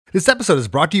This episode is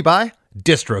brought to you by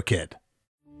DistroKid.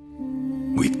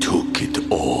 We took it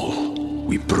all.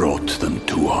 We brought them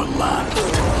to our land.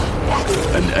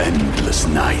 An endless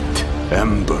night,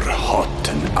 ember hot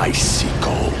and icy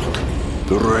cold.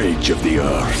 The rage of the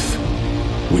earth.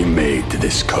 We made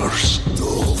this curse.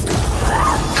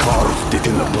 Carved it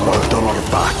in the blood on our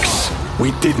backs.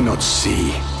 We did not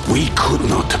see. We could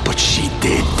not, but she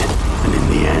did. And in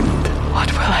the end... What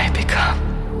will I become?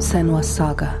 Senua's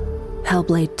Saga.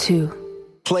 Hellblade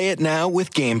 2. Play it now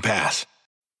with Game Pass.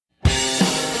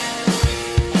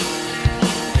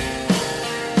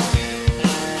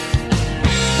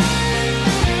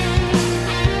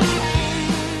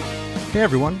 Hey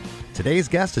everyone, today's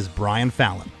guest is Brian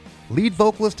Fallon, lead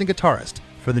vocalist and guitarist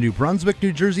for the New Brunswick,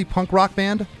 New Jersey punk rock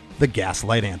band, The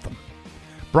Gaslight Anthem.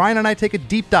 Brian and I take a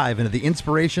deep dive into the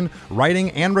inspiration,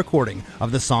 writing, and recording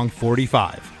of the song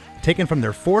 45, taken from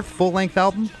their fourth full-length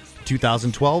album,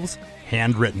 2012's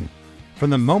Handwritten. From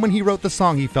the moment he wrote the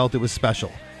song, he felt it was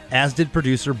special, as did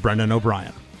producer Brendan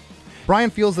O'Brien. Brian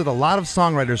feels that a lot of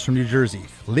songwriters from New Jersey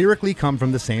lyrically come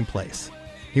from the same place.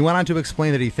 He went on to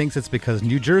explain that he thinks it's because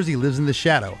New Jersey lives in the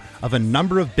shadow of a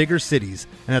number of bigger cities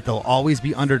and that they'll always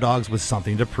be underdogs with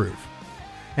something to prove.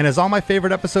 And as all my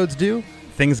favorite episodes do,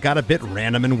 things got a bit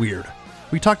random and weird.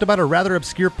 We talked about a rather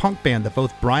obscure punk band that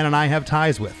both Brian and I have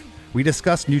ties with. We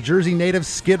discussed New Jersey native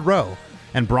Skid Row,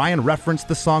 and Brian referenced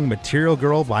the song Material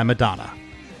Girl by Madonna.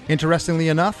 Interestingly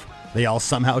enough, they all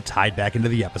somehow tied back into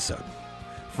the episode.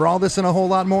 For all this and a whole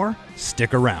lot more,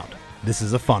 stick around. This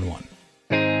is a fun one.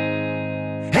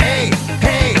 Hey,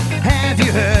 have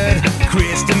you heard?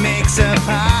 Krista makes a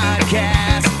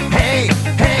podcast. Hey,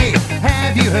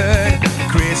 have you heard?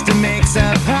 Krista makes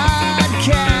a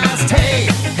podcast. Hey,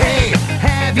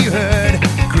 have you heard?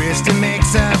 Krista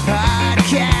makes a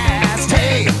podcast.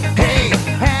 Hey,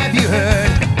 have you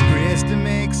heard? Krista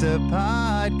makes a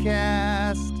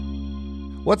podcast.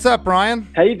 What's up, Brian?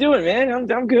 How you doing,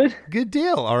 man? I'm good. Good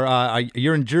deal.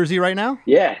 You're in Jersey right now?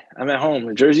 Yeah, I'm at home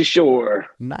in Jersey Shore.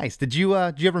 Nice. Did you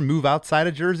ever move outside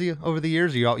of Jersey over the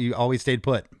years? Or you always stayed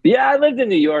put? Yeah, I lived in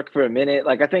New York for a minute.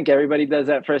 Like, I think everybody does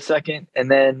that for a second, and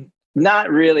then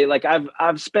not really. Like,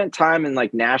 I've spent time in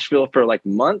like Nashville for like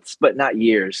months, but not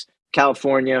years.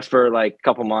 California for like a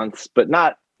couple months, but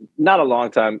not a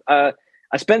long time. I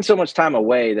spend so much time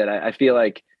away that I feel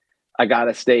like I got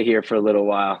to stay here for a little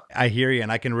while. I hear you,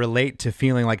 and I can relate to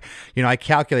feeling like, I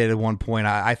calculated at one point,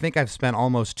 I think I've spent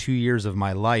almost 2 years of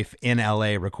my life in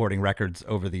LA recording records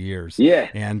over the years. Yeah.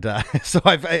 And so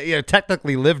I've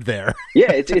technically lived there.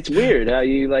 Yeah, it's weird how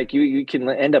you can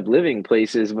end up living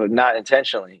places, but not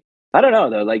intentionally. I don't know,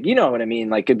 though. Like, you know what I mean?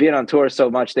 Like, being on tour so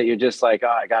much that you're just like, oh,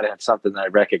 I got to have something that I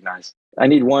recognize. I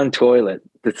need one toilet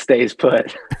that stays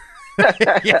put.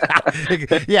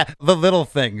 yeah, the little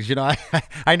things, I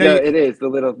know. No, it is the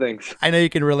little things. I know you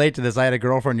can relate to this. I had a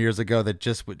girlfriend years ago that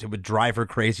just would drive her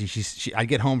crazy. I'd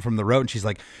get home from the road and she's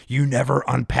like, "You never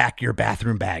unpack your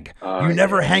bathroom bag. You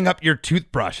never hang up your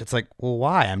toothbrush." It's like, well,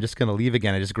 why? I'm just gonna leave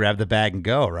again. I just grab the bag and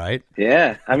go, right?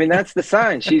 Yeah, I mean that's the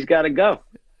sign. She's got to go.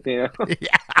 Yeah,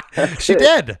 she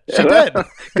did. She did.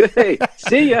 Good. Hey,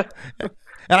 see ya.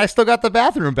 And I still got the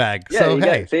bathroom bag. Yeah, so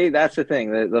hey, see, that's the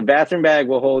thing. The bathroom bag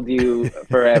will hold you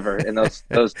forever in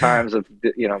those times of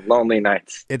lonely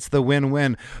nights. It's the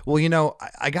win-win. Well,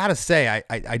 I gotta say,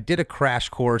 I did a crash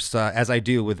course as I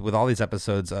do with all these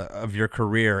episodes of your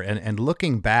career, and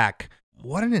looking back,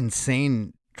 what an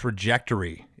insane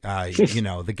trajectory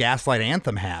the Gaslight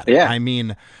Anthem had. Yeah. I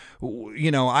mean,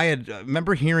 I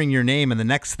remember hearing your name, and the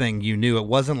next thing you knew, it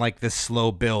wasn't like this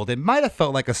slow build. It might have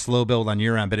felt like a slow build on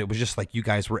your end, but it was just like you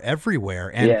guys were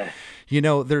everywhere. And,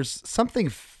 there's something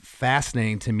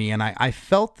fascinating to me, and I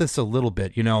felt this a little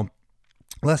bit,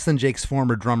 Less Than Jake's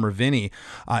former drummer, Vinny,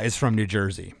 is from New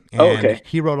Jersey. And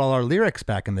he wrote all our lyrics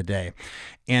back in the day.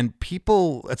 And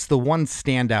it's the one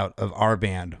standout of our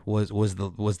band was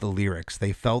the lyrics.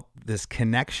 They felt this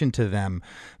connection to them.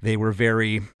 They were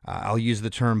very, I'll use the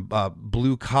term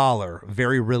blue collar,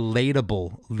 very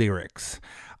relatable lyrics.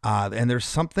 And there's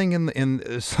something in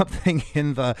the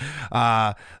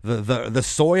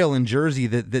soil in Jersey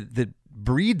that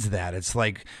breeds that. It's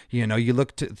like, you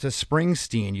look to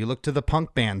Springsteen, you look to the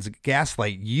punk bands,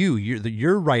 Gaslight,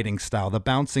 your writing style, the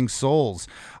Bouncing Souls.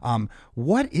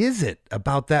 What is it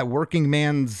about that working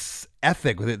man's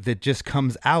ethic that just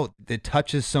comes out, that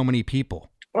touches so many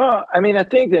people? Well, I mean, I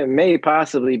think that may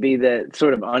possibly be that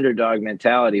sort of underdog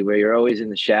mentality where you're always in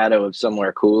the shadow of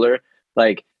somewhere cooler.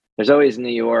 Like, there's always New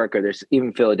York, or there's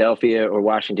even Philadelphia or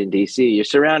Washington, D.C. You're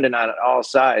surrounded on all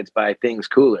sides by things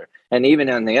cooler. And even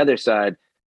on the other side,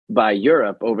 by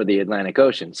Europe over the Atlantic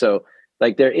Ocean. So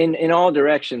Like they're in all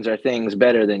directions are things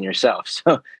better than yourself.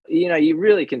 So, you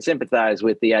really can sympathize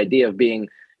with the idea of being,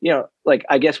 like,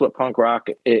 I guess what punk rock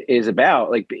is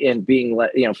about, like, and being,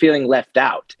 feeling left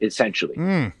out, essentially.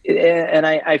 And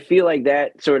I feel like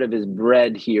that sort of is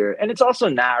bred here. And it's also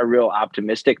not a real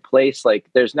optimistic place. Like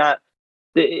there's not,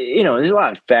 there's a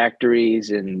lot of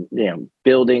factories and,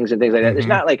 buildings and things like that. There's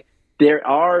not like, there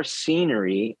are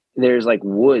scenery, there's like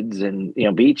woods and,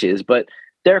 beaches, but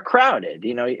they're crowded,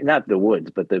 not the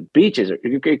woods, but the beaches are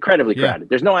incredibly crowded.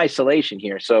 There's no isolation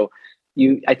here. So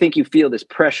I think you feel this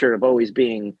pressure of always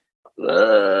being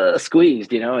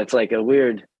squeezed, it's like a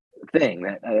weird thing.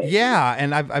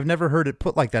 And I've never heard it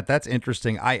put like that. That's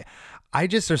interesting. I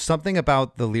just, there's something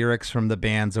about the lyrics from the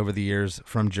bands over the years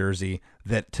from Jersey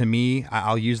that to me,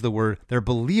 I'll use the word, they're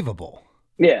believable.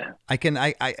 Yeah.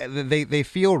 They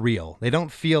feel real. They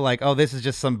don't feel like, oh, this is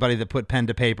just somebody that put pen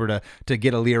to paper to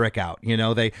get a lyric out.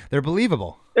 They're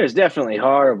believable. There's definitely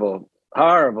horrible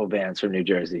bands from New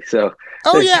Jersey. So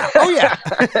there's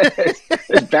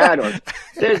bad ones.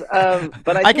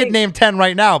 But I could name 10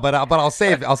 right now, but I'll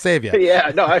save you.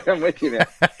 Yeah, no, I'm with you, man.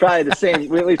 Probably the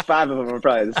same. At least 5 of them are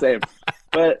probably the same.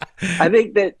 But I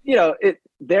think that,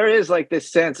 there is like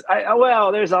this sense.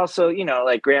 There's also,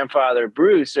 like Grandfather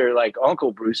Bruce or like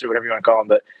Uncle Bruce or whatever you want to call him.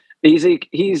 But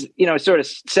he's sort of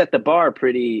set the bar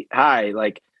pretty high.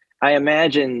 Like I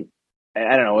imagine,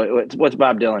 I don't know, what's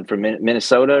Bob Dylan from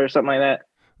Minnesota or something like that?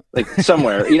 Like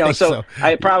somewhere, so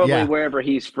I probably wherever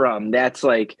he's from, that's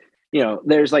like,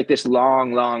 there's like this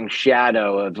long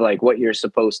shadow of like what you're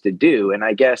supposed to do. And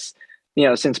I guess,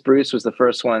 since Bruce was the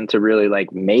first one to really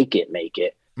like make it,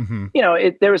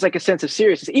 there was like a sense of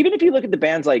seriousness. Even if you look at the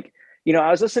bands, like, I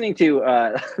was listening to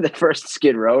the first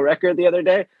Skid Row record the other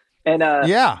day, and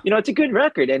it's a good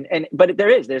record, but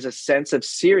there's a sense of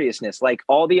seriousness. Like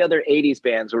all the other 80s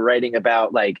bands were writing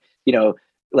about like,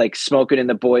 like smoking in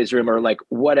the boys' room or like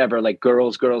whatever, like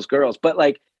girls. But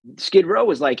like Skid Row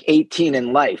was like 18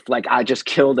 in life. Like I just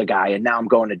killed a guy and now I'm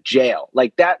going to jail.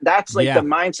 Like that's like the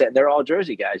mindset. They're all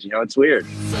Jersey guys, it's weird.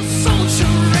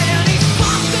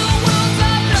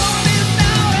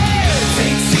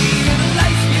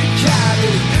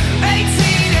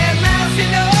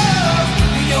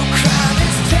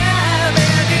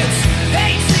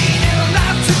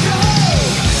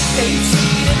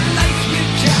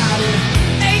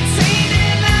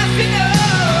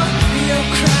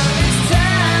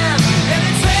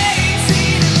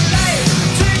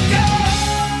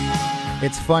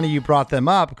 It's funny you brought them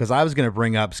up because I was going to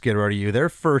bring up Skid Row to you. Their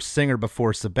first singer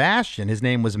before Sebastian, his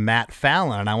name was Matt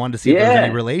Fallon, and I wanted to see if there was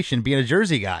any relation being a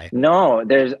Jersey guy. No,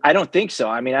 I don't think so.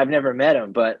 I mean, I've never met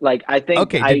him, but like I think.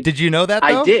 Okay, did you know that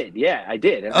though? I did. Yeah, I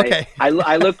did. And okay. I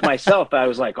looked myself. I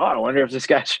was like, oh, I wonder if this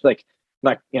guy's like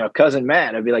my cousin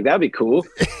Matt. I'd be like, that'd be cool.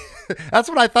 That's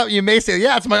what I thought you may say.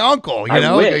 Yeah, it's my uncle.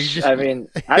 I wish. I mean,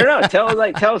 I don't know.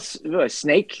 Tell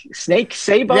Snake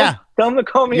Sabo. Yeah. Tell him to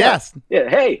call me. Yes. Up. Yeah.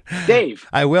 Hey, Dave.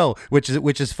 I will. Which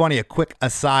is funny. A quick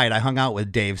aside. I hung out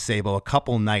with Dave Sabo a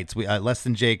couple nights. We Less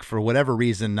Than Jake, for whatever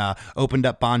reason, opened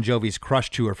up Bon Jovi's Crush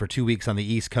tour for 2 weeks on the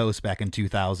East Coast back in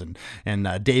 2000.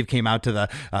 And Dave came out to the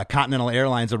Continental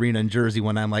Airlines Arena in Jersey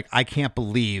when I'm like, I can't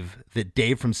believe that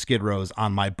Dave from Skid Row's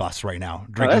on my bus right now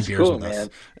drinking beers cool, with man.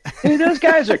 us. Dude, those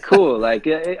guys are cool. Like,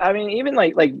 I mean, even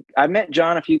like I met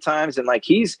John a few times, and like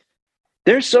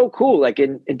they're so cool. Like,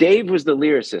 and Dave was the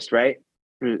lyricist, right?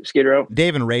 Skid Row.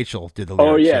 Dave and Rachel did the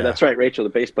lyrics. Oh yeah, that's right. Rachel, the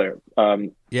bass player.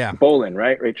 Bolin,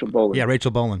 right? Rachel Bolin. Yeah,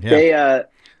 Rachel Bolin. Yeah.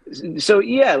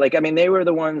 They like, I mean, they were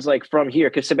the ones like from here,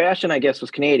 because Sebastian, I guess, was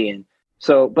Canadian.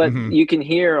 So, but you can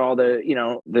hear all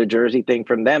the, the Jersey thing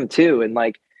from them too. And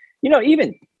like,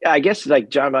 even I guess like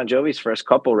John Bon Jovi's first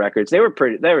couple records, they were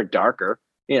darker,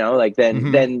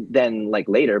 than like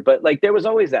later. But like there was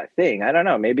always that thing. I don't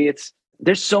know. Maybe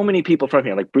there's so many people from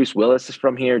here. Like Bruce Willis is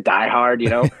from here. Die Hard,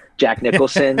 Jack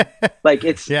Nicholson. Like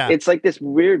it's like this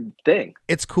weird thing.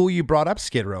 It's cool you brought up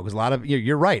Skid Row because a lot of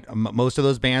you're right. Most of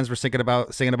those bands were singing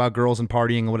about girls and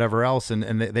partying and whatever else,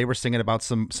 and they were singing about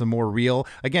some more real,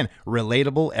 again,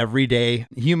 relatable, everyday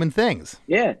human things.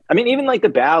 Yeah, I mean, even like the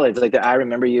ballads, like the "I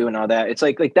Remember You" and all that. It's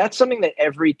like that's something that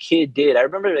every kid did. I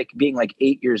remember like being like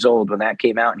 8 years old when that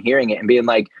came out and hearing it and being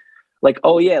like,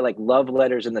 oh yeah, like love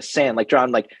letters in the sand, like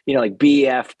drawing like, like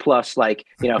BF plus like,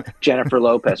 Jennifer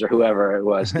Lopez or whoever it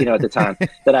was, at the time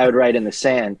that I would write in the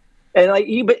sand. And like,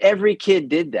 but every kid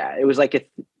did that. It was like,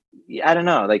 I don't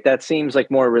know, like that seems like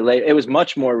more it was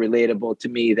much more relatable to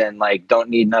me than like,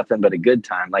 don't need nothing but a good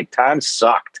time. Like time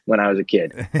sucked when I was a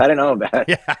kid. I don't know about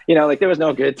it. Yeah. Like there was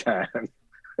no good time.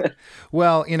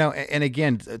 Well, and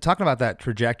again, talking about that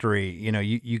trajectory,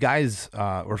 you guys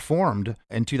were formed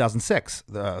in 2006.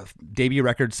 The debut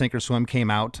record, Sink or Swim,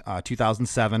 came out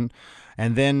 2007.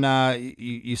 And then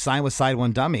you signed with Side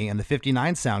One Dummy, and the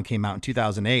 59 Sound came out in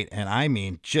 2008. And I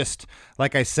mean, just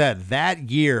like I said,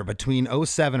 that year between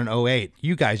 07 and 08,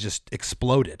 you guys just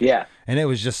exploded. Yeah. And it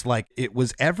was just like, it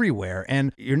was everywhere.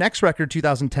 And your next record,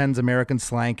 2010's American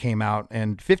Slang, came out,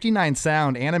 and 59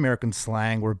 Sound and American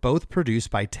Slang were both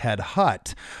produced by Ted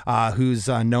Hutt, who's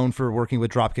known for working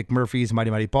with Dropkick Murphys,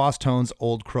 Mighty Mighty Boss Tones,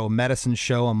 Old Crow Medicine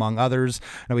Show, among others.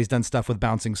 I know he's done stuff with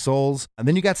Bouncing Souls. And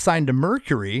then you got signed to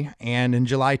Mercury, and in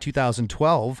July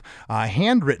 2012,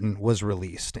 Handwritten was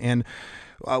released. And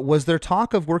was there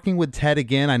talk of working with Ted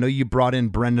again? I know you brought in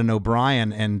Brendan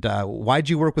O'Brien, and why'd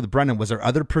you work with Brendan? Was there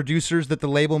other producers that the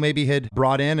label maybe had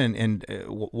brought in, and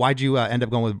why'd you end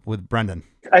up going with Brendan?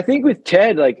 I think with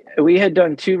Ted, like, we had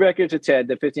done 2 records with Ted,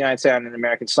 the 59 Sound and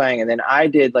American Slang, and then I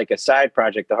did like a side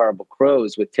project, The Horrible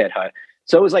Crows, with Ted Hutt.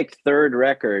 So it was like 3rd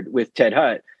record with Ted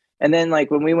Hutt. And then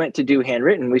like when we went to do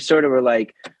Handwritten, we sort of were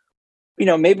like,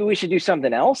 maybe we should do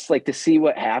something else, like, to see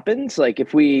what happens. Like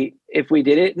if we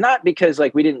did it, not because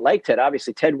like we didn't like Ted,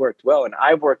 obviously Ted worked well, and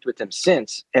I've worked with him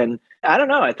since. And I don't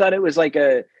know, I thought it was like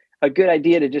a good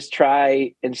idea to just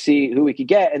try and see who we could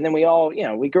get. And then we all,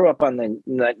 we grew up on the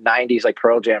 90s, like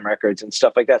Pearl Jam records and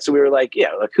stuff like that. So we were like,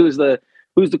 like who's the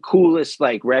coolest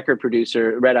like record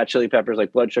producer? Red Hot Chili Peppers,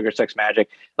 like Blood Sugar Sex Magik.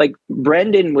 Like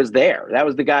Brendan was there. That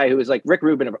was the guy who was like, Rick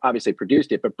Rubin obviously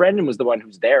produced it, but Brendan was the one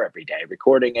who's there every day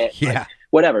recording it. Yeah. Like,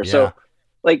 whatever. Yeah. So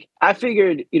like I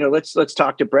figured, let's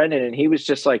talk to Brendan. And he was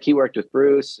just like, he worked with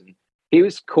Bruce, and he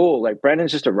was cool. Like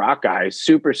Brendan's just a rock guy,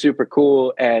 super, super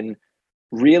cool, and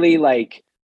really like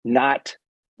not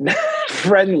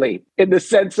friendly in the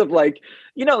sense of like,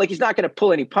 like he's not going to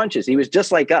pull any punches. He was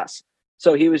just like us.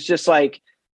 So he was just like,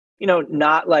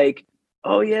 not like,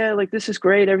 oh yeah, like this is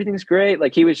great, everything's great.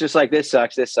 Like he was just like, this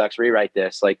sucks, rewrite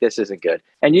this, like this isn't good.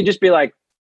 And you just be like,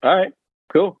 all right,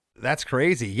 cool. That's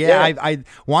crazy. Yeah. I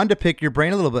wanted to pick your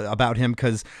brain a little bit about him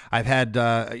because I've had,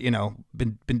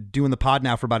 been doing the pod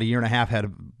now for about a year and a half, had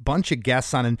a bunch of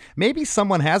guests on, and maybe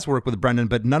someone has worked with Brendan,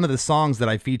 but none of the songs that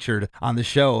I featured on the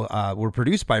show were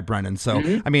produced by Brendan. So,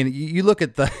 I mean, you look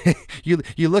at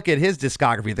you look at his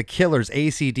discography: The Killers,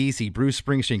 AC/DC, Bruce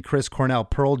Springsteen, Chris Cornell,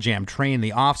 Pearl Jam, Train,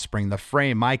 The Offspring, The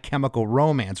Frame, My Chemical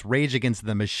Romance, Rage Against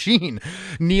the Machine,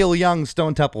 Neil Young,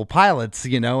 Stone Temple Pilots,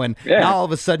 and now all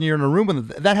of a sudden you're in a room with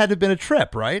them. That had to have been a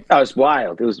trip, right? That was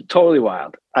wild. It was totally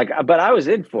wild. But I was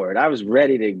in for it. I was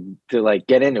ready to like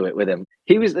get into it with him.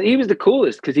 He was the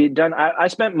coolest because he had done. I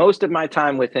spent most of my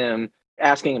time with him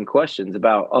asking him questions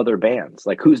about other bands,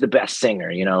 like who's the best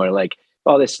singer, or like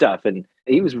all this stuff. And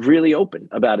he was really open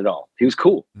about it all. He was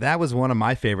cool. That was one of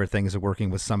my favorite things of working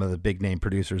with some of the big name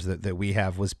producers that we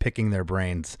have, was picking their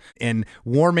brains and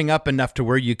warming up enough to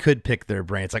where you could pick their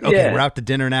brains. Like, okay, we're out to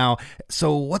dinner now.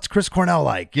 So what's Chris Cornell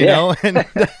like, you know? And,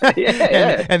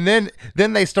 and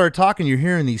then they start talking, you're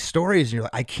hearing these stories and you're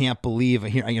like, I can't believe,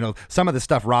 some of the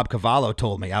stuff Rob Cavallo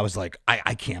told me, I was like,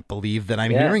 I can't believe that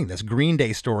I'm hearing this. Green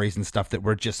Day stories and stuff that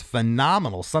were just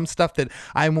phenomenal. Some stuff that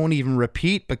I won't even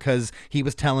repeat because he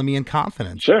was telling me in confidence.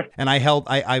 Sure. And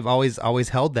I've always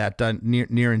held that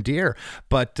near and dear.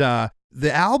 But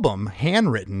the album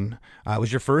Handwritten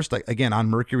was your first, again, on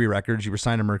Mercury Records. You were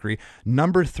signed to Mercury,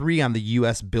 number 3 on the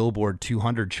U.S. Billboard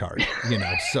 200 chart.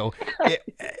 So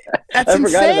that's insane. I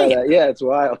forgot about that. Yeah, it's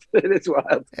wild. It's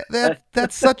wild.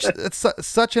 That's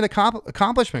such an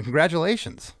accomplishment.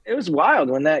 Congratulations. It was wild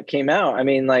when that came out. I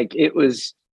mean, like it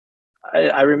was.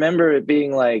 I remember it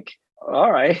being like,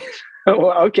 all right.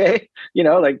 Well, okay,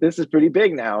 like this is pretty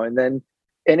big now. And then,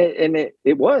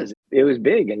 it was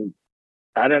big. And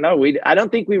I don't know, I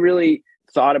don't think we really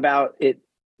thought about it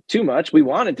too much. We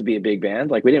wanted to be a big band.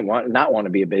 Like we didn't not want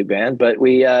to be a big band, but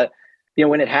we,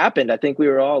 when it happened, I think we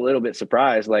were all a little bit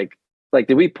surprised. Like,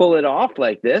 did we pull it off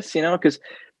like this, cause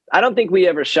I don't think we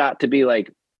ever shot to be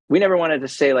like, we never wanted to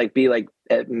say like, be like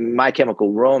My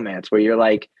Chemical Romance, where you're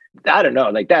like, I don't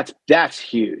know, like that's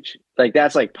huge. Like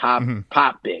that's like pop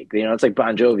big, it's like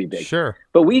Bon Jovi big. Sure.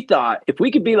 But we thought if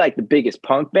we could be like the biggest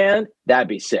punk band, that'd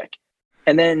be sick.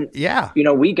 And then,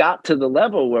 we got to the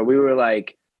level where we were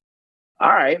like, all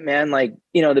right, man, like,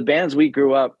 the bands we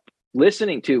grew up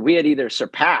listening to, we had either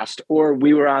surpassed or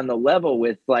we were on the level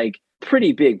with like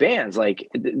pretty big bands. Like,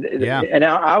 and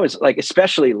I was like,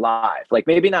 especially live, like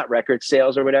maybe not record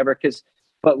sales or whatever,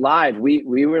 but live,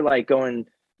 we were like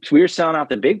we were selling out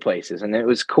the big places and it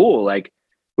was cool. Like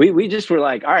we just were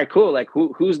like, all right, cool. Like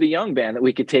who's the young band that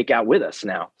we could take out with us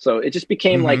now? So it just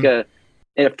became like a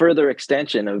further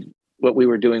extension of what we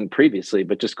were doing previously,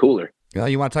 but just cooler. Well,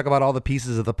 you want to talk about all the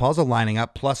pieces of the puzzle lining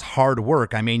up plus hard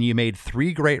work. I mean, you made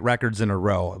 3 great records in a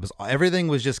row. Everything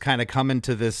was just kind of coming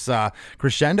to this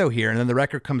crescendo here. And then the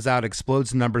record comes out,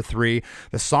 explodes to number 3.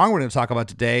 The song we're going to talk about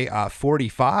today,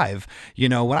 45. You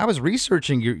know, when I was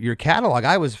researching your catalog,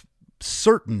 I was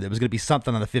certain there was going to be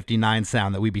something on the 59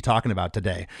 sound that we'd be talking about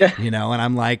today, you know, and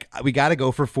I'm like, we got to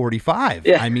go for 45.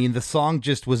 I mean, the song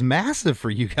just was massive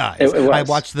for you guys. It was.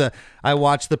 I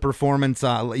watched the performance.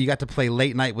 You got to play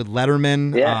Late Night with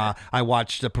Letterman. I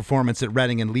watched a performance at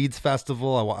Reading and Leeds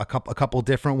Festival, a couple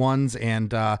different ones.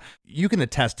 And you can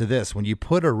attest to this. When you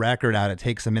put a record out, it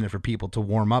takes a minute for people to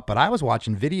warm up. But I was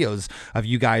watching videos of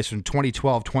you guys from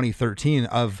 2012, 2013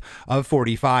 of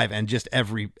 45, and just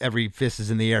every fist is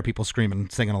in the air, people screaming,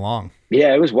 singing along.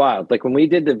 Yeah, it was wild. Like when we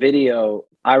did the video,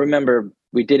 I remember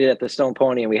we did it at the Stone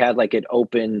Pony and we had like an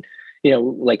open, you know,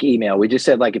 like email. We just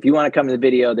said like, if you want to come to the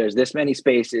video, there's this many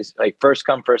spaces, like first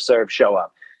come, first serve, show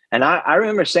up. And I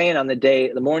remember saying on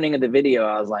the morning of the video,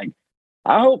 I was like,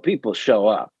 I hope people show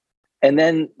up. And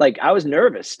then like, I was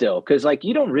nervous still, cause like,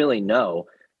 you don't really know.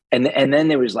 And then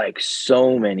there was like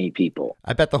so many people.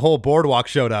 I bet the whole boardwalk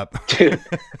showed up. Dude,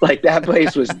 like that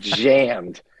place was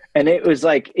jammed. And it was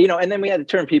like, you know, and then we had to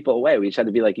turn people away. We just had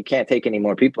to be like, you can't take any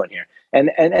more people in here. And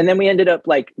then we ended up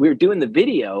like, we were doing the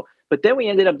video, but then we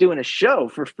ended up doing a show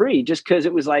for free just because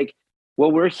it was like, well,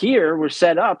 we're here, we're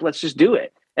set up, let's just do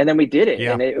it. And then we did it.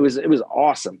 Yeah. And it was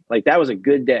awesome. Like that was a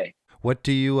good day. What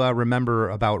do you remember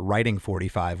about writing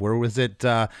 45? Where was it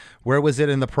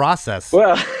in the process?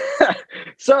 Well,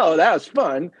 so that was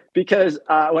fun because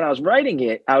when I was writing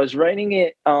it,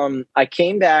 I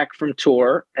came back from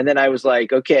tour and then I was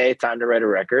like, okay, time to write a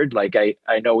record. Like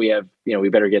I know we have, you know, we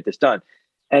better get this done.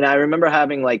 And I remember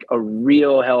having like a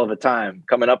real hell of a time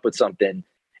coming up with something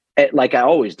like I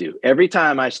always do. Every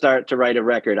time I start to write a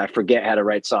record, I forget how to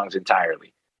write songs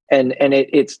entirely. And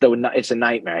it's a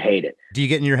nightmare. I hate it. Do you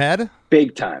get in your head?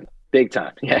 Big time.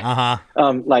 Yeah.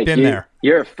 Like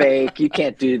you're a fake. You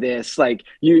can't do this. Like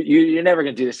you're never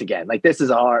gonna do this again. Like this is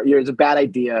it's a bad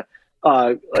idea.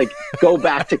 Like go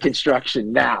back to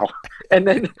construction now.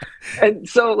 And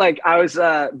so like I was,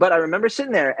 but I remember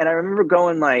sitting there and I remember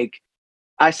going like,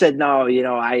 I said, no, you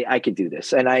know, I could do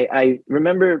this. And I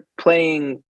remember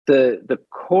playing the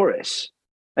chorus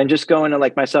and just going to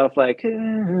like myself, like,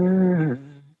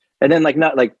 and then like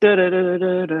not like da da da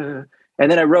da da. And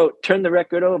then I turn the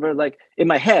record over like in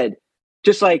my head,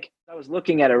 just like I was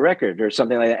looking at a record or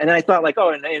something like that. And I thought like, oh,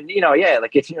 and you know, yeah,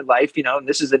 like it's in your life, you know, and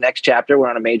this is the next chapter.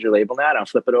 We're on a major label now. And I'll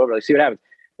flip it over, like see what happens.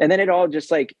 And then it all just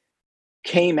like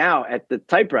came out at the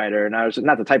typewriter, and I was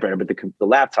not the typewriter, but the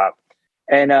laptop.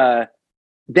 And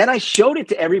then I showed it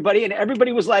to everybody, and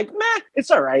everybody was like, "Meh,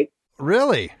 it's all right."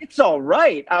 Really? It's all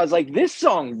right. I was like, "This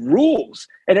song rules,"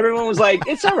 and everyone was like,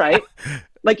 "It's all right."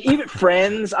 Like even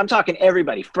friends, I'm talking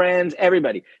everybody, friends,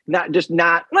 everybody,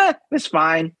 it's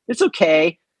fine. It's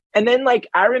okay. And then like,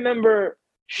 I remember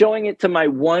showing it to my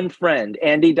one friend,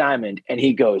 Andy Diamond. And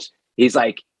he's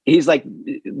like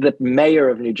the mayor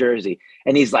of New Jersey.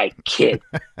 And he's like, kid,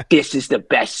 this is the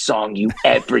best song you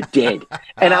ever did.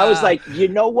 And I was like, you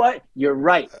know what? You're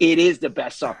right. It is the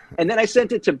best song. And then I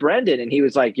sent it to Brendan and he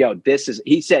was like, yo,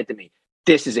 he said to me,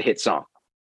 this is a hit song.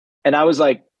 And I was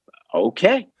like,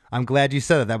 okay. I'm glad you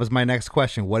said that. That was my next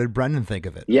question. What did Brendan think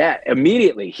of it? Yeah,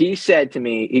 immediately. He said to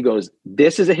me, he goes,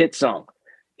 this is a hit song.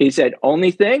 He said,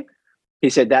 only thing, he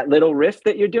said, that little riff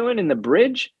that you're doing in the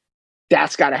bridge,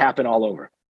 that's got to happen all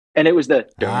over. And it was the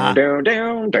down, down,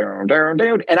 down, down, down,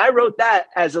 down. And I wrote that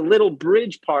as a little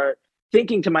bridge part,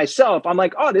 thinking to myself, I'm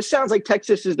like, oh, this sounds like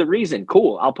Texas is the reason.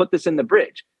 Cool. I'll put this in the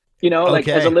bridge, you know, like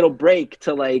as a little break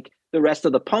to like the rest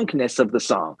of the punkness of the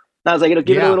song. And I was like, it'll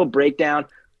give it a little breakdown.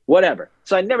 Whatever.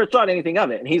 So I never thought anything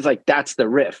of it. And he's like, that's the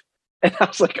riff. And I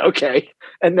was like, okay.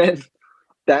 And then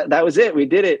that was it. We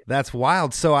did it. That's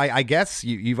wild. So I guess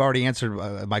you've already answered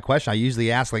my question. I usually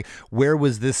ask, like, where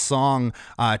was this song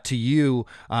to you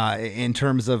in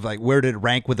terms of like, where did it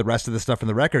rank with the rest of the stuff in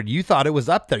the record? You thought it was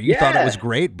up there. You thought it was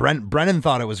great. Brennan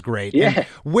thought it was great. Yeah. And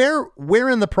where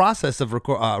in the process of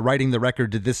writing the record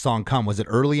did this song come? Was it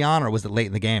early on or was it late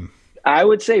in the game? I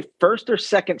would say first or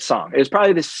second song. It was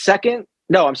probably the second.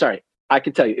 No, I'm sorry. I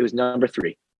can tell you it was number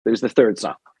 3. It was the third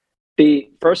song.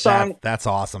 The first song. That's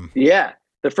awesome. Yeah.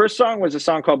 The first song was a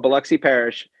song called Biloxi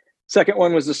Parish. Second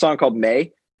one was a song called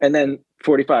May. And then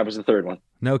 45 was the third one.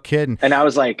 No kidding. And I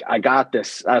was like, I got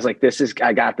this. I was like,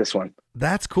 I got this one.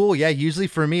 That's cool. Yeah. Usually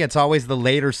for me, it's always the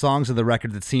later songs of the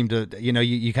record that seem to, you know,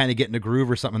 you kind of get in a groove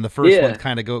or something. The first one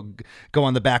kind of go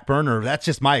on the back burner. That's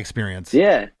just my experience.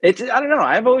 Yeah. I don't know.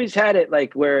 I've always had it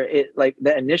like where it, like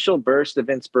the initial burst of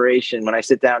inspiration when I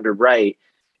sit down to write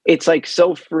it's like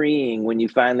so freeing when you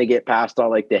finally get past all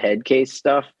like the head case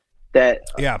stuff that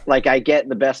like I get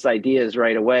the best ideas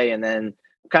right away and then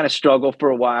kind of struggle for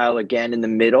a while again in the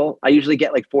middle. I usually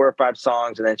get like 4 or 5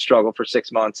 songs and then struggle for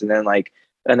 6 months and then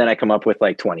I come up with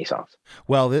like 20 songs.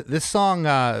 Well, this song,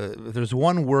 there's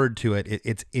one word to it.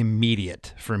 It's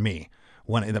immediate for me.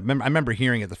 I remember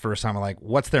hearing it the first time, I'm like,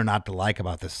 what's there not to like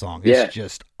about this song? It's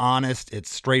just honest. It's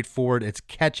straightforward. It's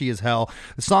catchy as hell.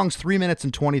 The song's 3 minutes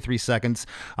and 23 seconds.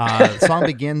 The song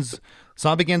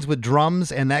begins with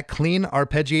drums and that clean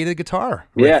arpeggiated guitar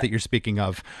riff that you're speaking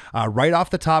of. Right off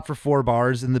the top for 4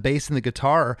 bars, and the bass and the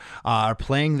guitar are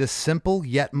playing this simple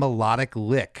yet melodic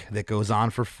lick that goes on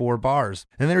for 4 bars.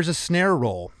 And there's a snare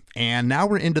roll. And now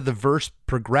we're into the verse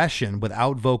progression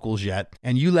without vocals yet.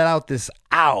 And you let out this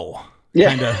ow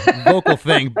kind of vocal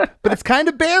thing, but it's kind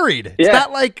of buried. It's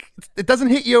not like it doesn't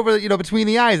hit you over, between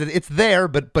the eyes. It's there,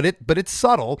 but it's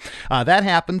subtle. That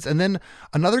happens, and then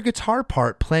another guitar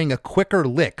part playing a quicker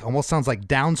lick, almost sounds like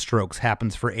downstrokes,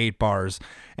 happens for 8 bars,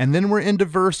 and then we're into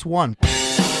verse 1.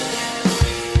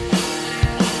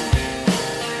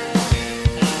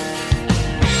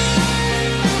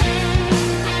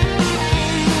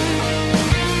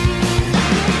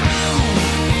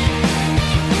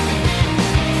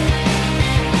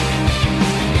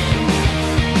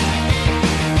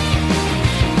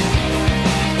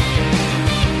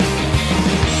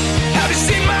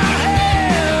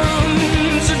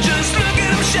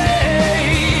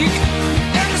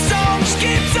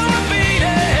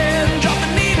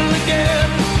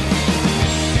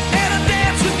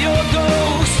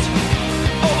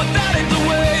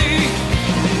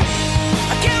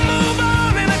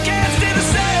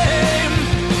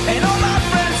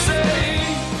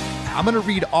 I'm going to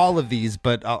read all of these,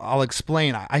 but I'll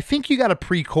explain. I think you got a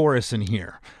pre-chorus in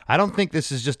here. I don't think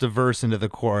this is just a verse into the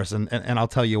chorus, and I'll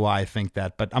tell you why I think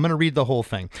that, but I'm going to read the whole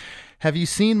thing. Have you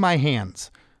seen my hands?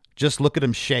 Just look at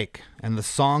them shake, and the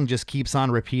song just keeps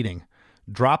on repeating.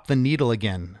 Drop the needle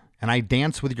again, and I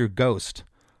dance with your ghost.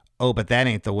 Oh, but that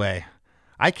ain't the way.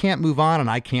 I can't move on, and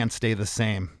I can't stay the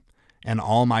same. And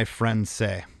all my friends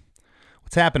say.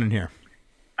 What's happening here?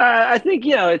 I think,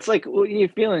 it's like when you're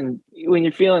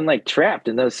feeling like trapped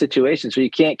in those situations where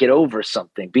you can't get over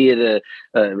something, be it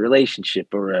a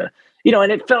relationship or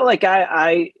and it felt like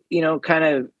I kind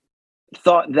of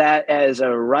thought that as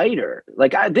a writer,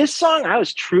 like this song, I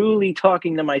was truly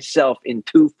talking to myself in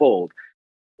twofold.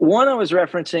 One, I was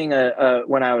referencing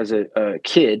when I was a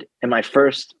kid and my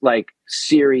first like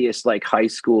serious like high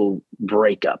school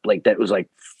breakup, like that was like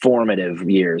formative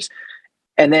years.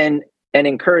 And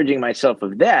encouraging myself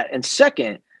of that. And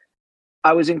second,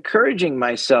 I was encouraging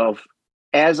myself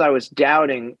as I was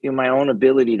doubting my own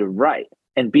ability to write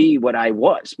and be what I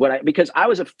was, because I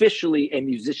was officially a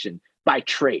musician by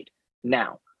trade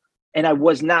now. And I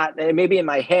was not, maybe in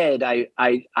my head,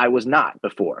 I was not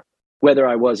before, whether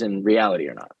I was in reality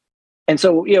or not. And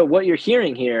so, what you're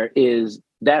hearing here is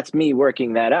that's me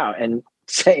working that out and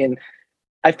saying,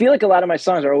 I feel like a lot of my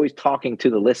songs are always talking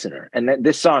to the listener, and that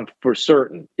this song for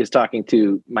certain is talking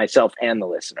to myself and the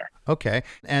listener. Okay.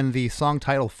 And the song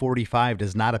title 45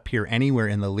 does not appear anywhere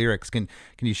in the lyrics. Can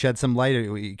you shed some light,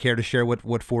 or you care to share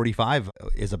what 45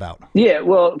 is about? Yeah,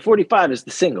 well, 45 is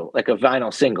the single, like a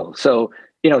vinyl single. So,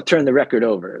 turn the record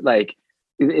over. Like,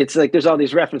 it's like there's all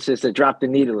these references to drop the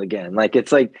needle again. Like,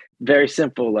 it's like very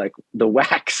simple, like the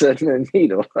wax and the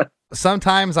needle.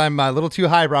 Sometimes I'm a little too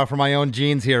highbrow for my own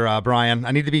jeans here, Brian.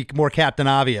 I need to be more Captain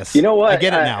Obvious. You know what? I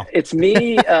get it now. It's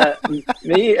me,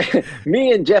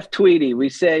 me and Jeff Tweedy. We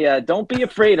say, don't be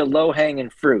afraid of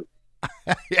low-hanging fruit.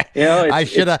 I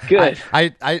should have. Good.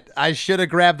 I should have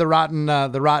grabbed the rotten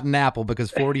apple, because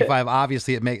 45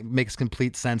 obviously it makes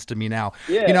complete sense to me now.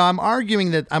 Yeah. I'm arguing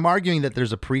that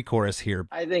there's a pre-chorus here.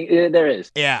 I think there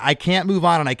is. Yeah, I can't move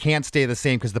on and I can't stay the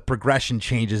same because the progression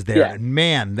changes there. Yeah. And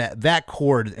man, that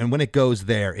chord, and when it goes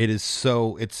there, it is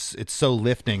so it's so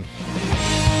lifting.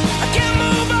 I can't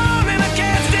move on and I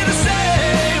can't stay the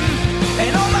same.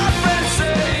 And all my friends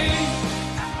say,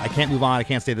 I can't move on, I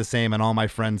can't stay the same, and all my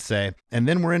friends say. And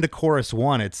then we're into chorus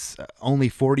 1. It's only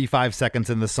 45 seconds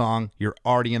in the song. You're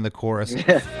already in the chorus.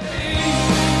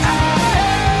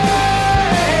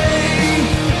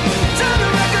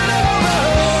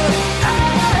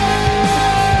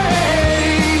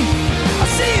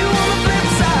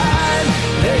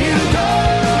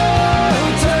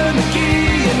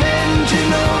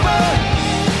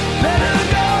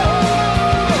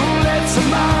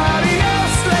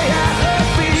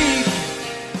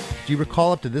 Do you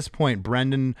recall up to this point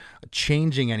Brendan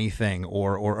changing anything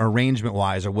or arrangement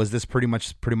wise, or was this pretty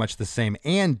much the same?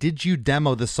 And did you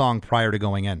demo the song prior to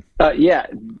going in? Yeah,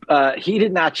 he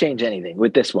did not change anything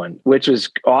with this one, which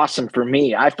was awesome for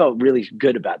me. I felt really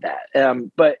good about that.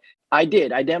 But I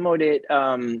did. I demoed it.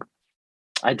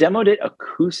 I demoed it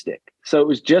acoustic, so it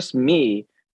was just me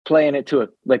playing it to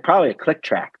probably a click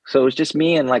track. So it was just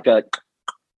me and like that,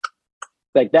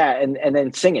 and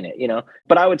then singing it,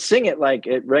 But I would sing it like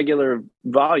at regular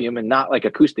volume and not like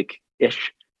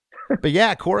acoustic-ish. But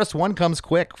yeah, chorus 1 comes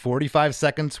quick. 45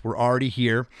 seconds. We're already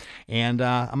here, and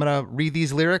I'm gonna read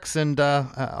these lyrics, and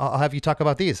I'll have you talk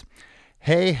about these.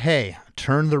 Hey, hey,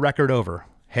 turn the record over.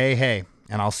 Hey, hey,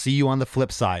 and I'll see you on the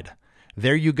flip side.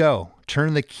 There you go.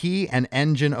 Turn the key and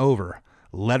engine over.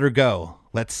 Let her go.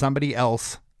 Let somebody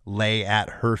else lay at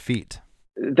her feet.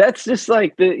 That's just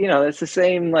like that's the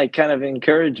same like kind of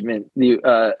encouragement,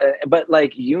 but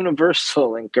like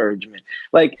universal encouragement.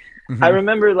 Like I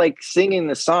remember like singing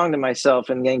the song to myself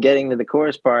and then getting to the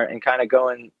chorus part and kind of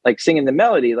going like singing the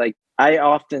melody. Like I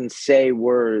often say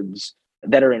words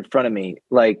that are in front of me.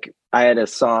 Like I had a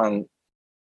song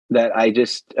that I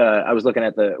just I was looking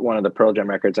at one of the Pearl Jam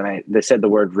records, and they said the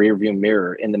word rearview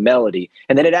mirror in the melody,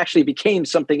 and then it actually became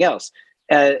something else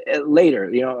later.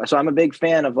 So I'm a big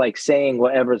fan of like saying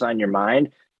whatever's on your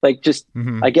mind. Like just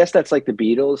I guess that's like the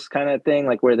Beatles kind of thing,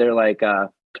 like where they're like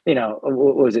what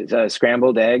was it?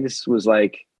 Scrambled eggs was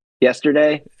like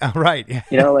yesterday. Right.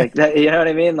 Like that. You know what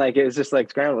I mean? Like it was just like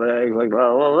scrambled eggs. Like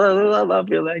I love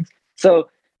your legs. So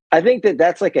I think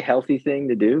that's like a healthy thing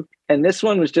to do. And this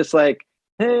one was just like.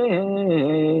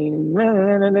 And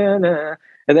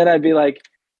then I'd be like,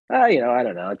 I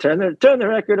don't know, turn the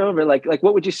record over. Like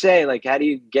what would you say? Like, how do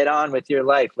you get on with your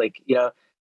life? Like,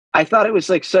 I thought it was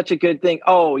like such a good thing.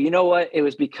 Oh, you know what? It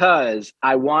was because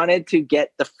I wanted to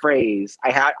get the phrase.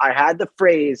 I had the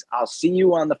phrase, I'll see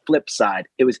you on the flip side.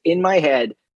 It was in my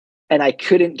head and I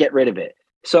couldn't get rid of it.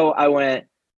 So I went,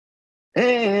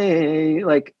 hey,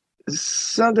 like,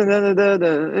 something,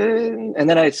 and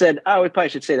then I said, we probably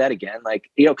should say that again, like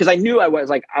because I knew I was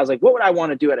like, what would I want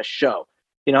to do at a show?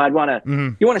 I'd want to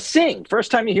you want to sing first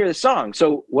time you hear the song.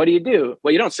 So what do?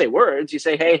 Well, you don't say words, you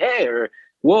say hey or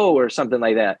whoa or something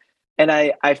like that. And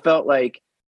I felt like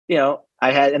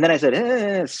I had, and then I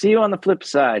said see you on the flip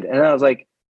side, and I was like,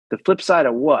 the flip side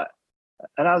of what?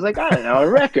 And I was like, I don't know, a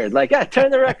record. Like,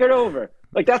 turn the record over.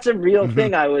 Like, that's a real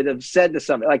thing I would have said to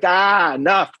somebody. Like,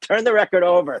 enough. Turn the record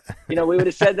over. We would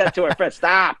have said that to our friends.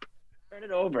 Stop. Turn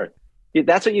it over.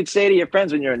 That's what you'd say to your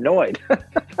friends when you're annoyed.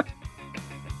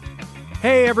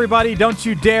 Hey, everybody, don't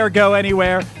you dare go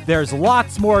anywhere. There's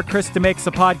lots more Krista Makes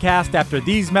a Podcast after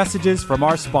these messages from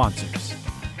our sponsors.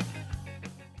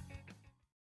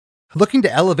 Looking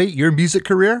to elevate your music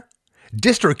career?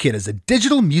 DistroKid is a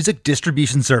digital music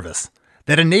distribution service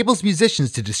that enables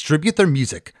musicians to distribute their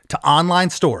music to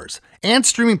online stores and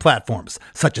streaming platforms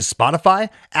such as Spotify,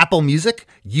 Apple Music,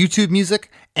 YouTube Music,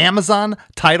 Amazon,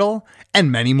 Tidal,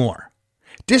 and many more.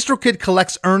 DistroKid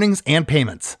collects earnings and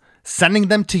payments, sending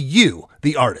them to you,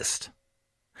 the artist.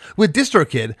 With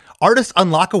DistroKid, artists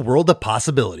unlock a world of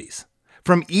possibilities.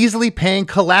 From easily paying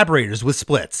collaborators with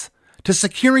splits to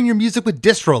securing your music with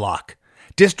DistroLock,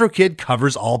 DistroKid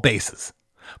covers all bases.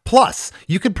 Plus,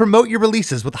 you can promote your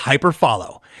releases with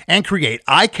Hyperfollow and create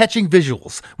eye-catching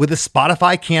visuals with the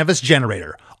Spotify Canvas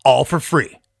generator, all for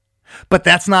free. But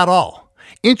that's not all.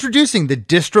 Introducing the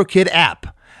DistroKid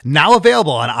app, now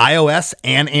available on iOS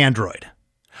and Android.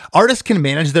 Artists can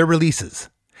manage their releases,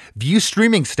 view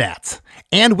streaming stats,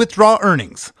 and withdraw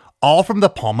earnings, all from the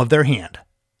palm of their hand.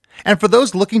 And for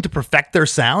those looking to perfect their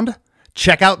sound,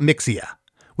 check out Mixia.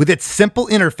 With its simple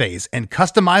interface and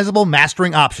customizable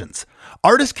mastering options,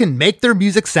 artists can make their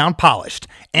music sound polished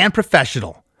and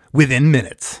professional within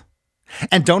minutes.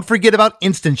 And don't forget about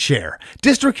Instant Share,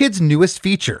 DistroKid's newest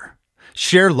feature.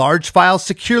 Share large files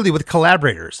securely with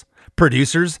collaborators,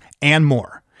 producers, and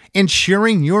more,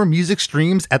 ensuring your music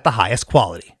streams at the highest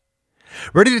quality.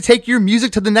 Ready to take your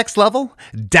music to the next level?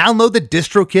 Download the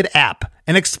DistroKid app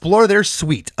and explore their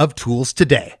suite of tools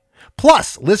today.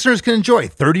 Plus, listeners can enjoy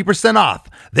 30% off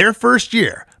their first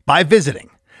year by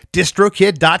visiting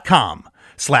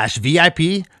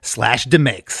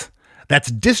distrokid.com/VIP/demakes.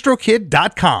 That's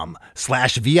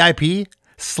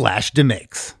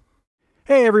distrokid.com/VIP/demakes.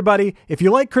 Hey, everybody. If you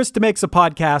like Krista Makes a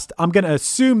Podcast, I'm going to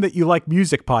assume that you like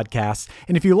music podcasts.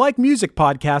 And if you like music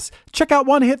podcasts, check out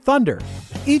One Hit Thunder.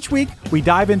 Each week, we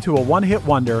dive into a one-hit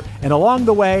wonder, and along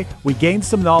the way, we gain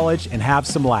some knowledge and have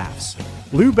some laughs.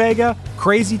 Lou Bega,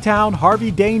 Crazy Town,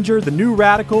 Harvey Danger, The New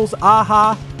Radicals,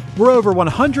 Aha. We're over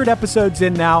 100 episodes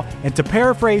in now, and to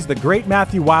paraphrase the great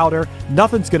Matthew Wilder,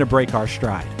 nothing's going to break our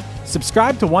stride.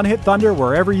 Subscribe to One Hit Thunder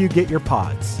wherever you get your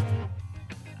pods.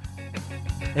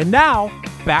 And now,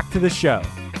 back to the show.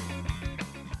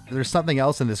 There's something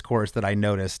else in this chorus that I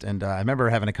noticed, and I remember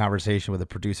having a conversation with a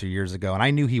producer years ago, and I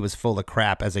knew he was full of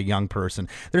crap as a young person.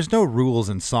 There's no rules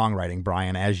in songwriting,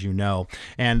 Brian, as you know,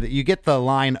 and you get the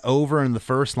line over in the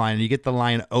first line, and you get the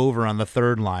line over on the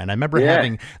third line. I remember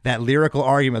having that lyrical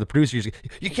argument with the producer.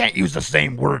 You can't use the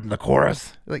same word in the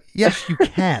chorus. Like, yes, you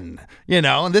can,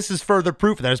 and this is further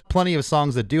proof. There's plenty of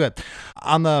songs that do it.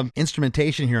 On the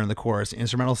instrumentation here in the chorus,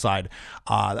 instrumental side,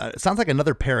 it sounds like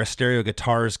another pair of stereo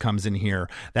guitars comes in here.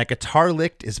 That guitar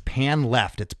lick is pan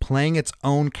left. It's playing its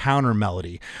own counter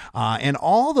melody. And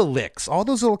all the licks, all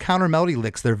those little counter melody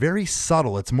licks, they're very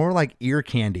subtle. It's more like ear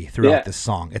candy throughout this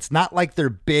song. It's not like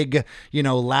they're big,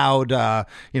 loud,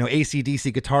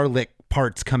 AC/DC guitar lick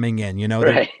parts coming in,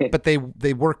 but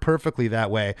they work perfectly that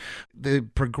way. The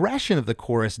progression of the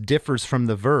chorus differs from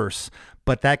the verse,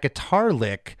 but that guitar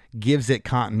lick gives it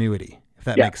continuity, if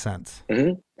that makes sense.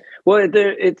 Mm-hmm. Well,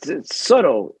 it's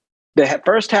subtle. The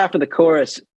first half of the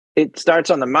chorus, it starts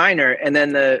on the minor, and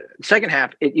then the second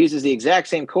half, it uses the exact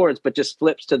same chords, but just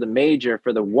flips to the major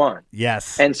for the one.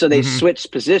 Yes. And so they switch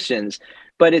positions,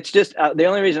 but it's just, the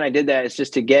only reason I did that is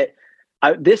just to get,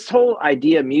 this whole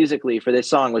idea musically for this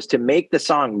song was to make the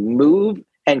song move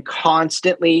and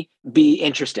constantly be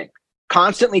interesting,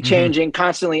 constantly changing,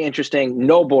 constantly interesting,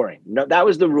 no boring. No, that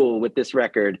was the rule with this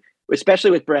record,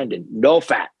 especially with Brendan, no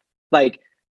fat. Like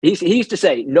he used to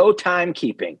say, no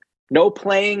timekeeping. No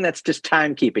playing that's just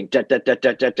timekeeping.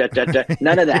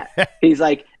 None of that. He's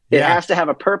like, it has to have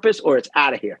a purpose or it's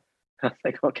out of here. I'm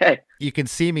like, okay. You can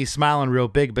see me smiling real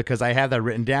big because I have that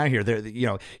written down here. There,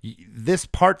 this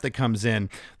part that comes in,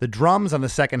 the drums on the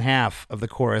second half of the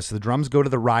chorus, the drums go to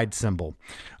the ride cymbal.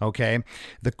 Okay.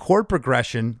 The chord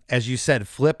progression, as you said,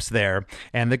 flips there,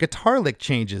 and the guitar lick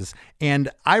changes. And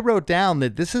I wrote down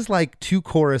that this is like two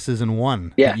choruses in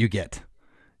one that you get.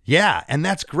 Yeah, and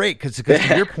that's great because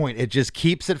to your point, it just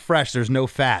keeps it fresh. There's no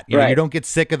fat. You don't get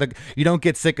sick of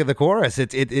the chorus.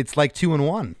 It's like two in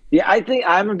one. Yeah, I think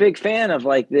I'm a big fan of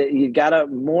like you gotta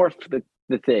morph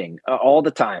the thing all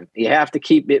the time. You have to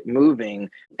keep it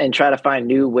moving and try to find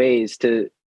new ways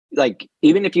to, like,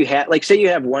 even if you have, like, say you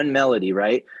have one melody,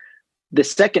 right? The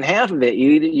second half of it,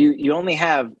 you only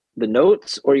have the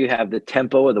notes or you have the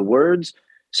tempo of the words.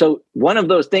 So one of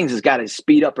those things has got to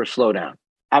speed up or slow down.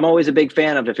 I'm always a big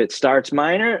fan of, if it starts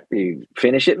minor, you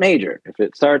finish it major. If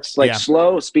it starts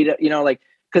slow, speed up,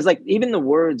 because like even the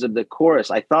words of the chorus,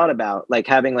 I thought about like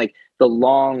having like the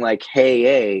long, like,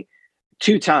 hey,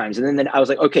 two times. And then I was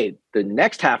like, okay, the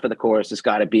next half of the chorus has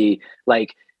got to be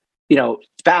like,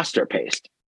 faster paced.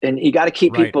 And you got to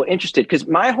keep people interested. Because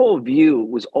my whole view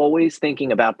was always thinking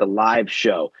about the live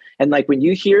show. And like when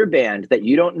you hear a band that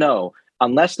you don't know,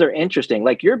 unless they're interesting,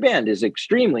 like your band is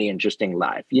extremely interesting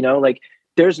live, like,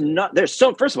 first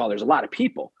of all, there's a lot of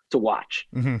people to watch,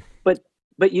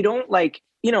 but you don't like,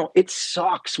 it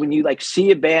sucks when you like see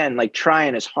a band like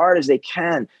trying as hard as they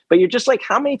can, but you're just like,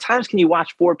 how many times can you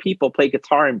watch four people play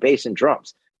guitar and bass and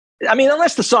drums? I mean,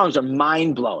 unless the songs are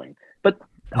mind blowing, but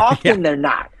often they're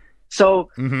not.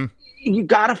 So you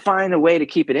got to find a way to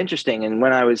keep it interesting. And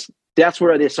that's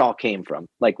where this all came from.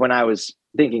 Like when I was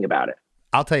thinking about it.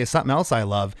 I'll tell you something else I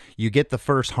love. You get the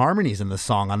first harmonies in the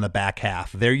song on the back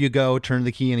half. There you go. Turn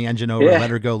the key in the engine over. Let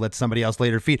her go. Let somebody else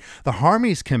later feed. The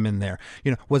harmonies come in there.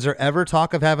 Was there ever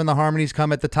talk of having the harmonies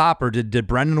come at the top, or did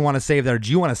Brendan want to save that, or do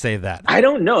you want to save that? I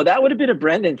don't know. That would have been a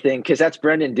Brendan thing because that's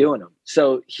Brendan doing them.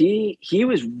 So he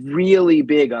was really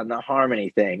big on the harmony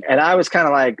thing, and I was kind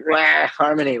of like,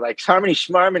 harmony, like harmony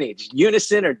schmarmony, just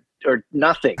unison or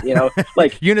nothing,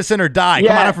 like unison or die.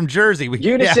 Come on, I'm from Jersey.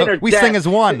 Unison or we sing as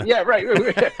one. Yeah, right.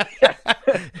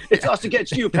 It's us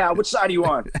against you, pal. Which side are you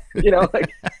on?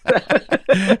 Like.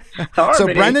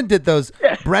 So Brendan did those.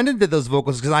 Brendan did those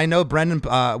vocals because I know Brendan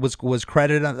was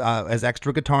credited as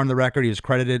extra guitar on the record. He was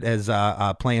credited as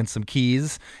playing some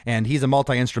keys, and he's a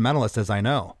multi-instrumentalist, as I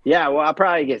know. Yeah, well, I'll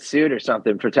probably get sued or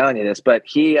something for telling you this, but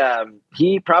he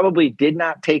probably did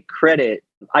not take credit.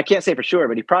 I can't say for sure,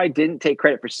 but he probably didn't take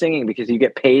credit for singing because you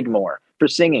get paid more for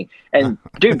singing. And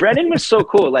dude, Brendan was so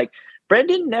cool. Like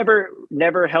Brendan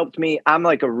never helped me. I'm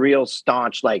like a real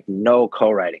staunch, like no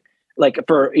co-writing, like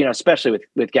for, especially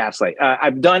with Gaslight.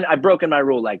 I've broken my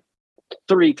rule like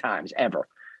 3 times ever.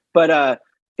 But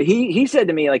he said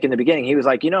to me, like in the beginning, he was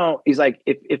like, he's like,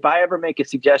 if I ever make a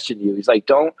suggestion to you, he's like,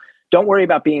 don't worry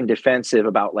about being defensive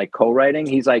about like co-writing.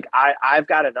 He's like, I've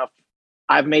got enough.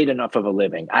 I've made enough of a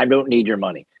living. I don't need your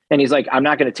money. And he's like, I'm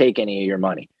not going to take any of your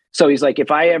money. So he's like, if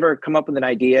I ever come up with an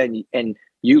idea and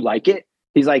you like it,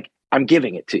 he's like, I'm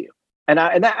giving it to you. And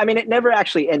I mean, it never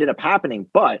actually ended up happening,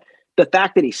 but the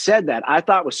fact that he said that, I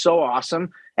thought was so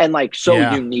awesome and like so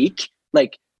unique.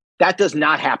 Like that does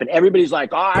not happen. Everybody's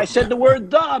like, oh, I said the word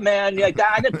 "the," man. Like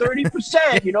I got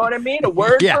 30%. You know what I mean? A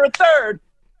word for a third,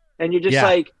 and you're just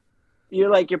like,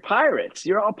 you're pirates.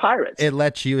 You're all pirates. It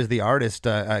lets you as the artist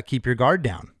keep your guard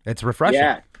down. It's refreshing.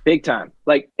 Yeah, big time.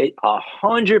 Like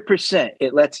 100%.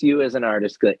 It lets you as an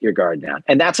artist get your guard down,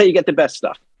 and that's how you get the best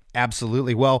stuff.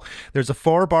 Absolutely. Well, there's a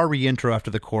 4-bar reintro after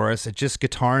the chorus. It's just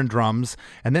guitar and drums,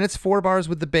 and then it's 4 bars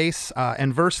with the bass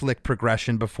and verse lick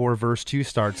progression before verse 2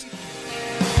 starts.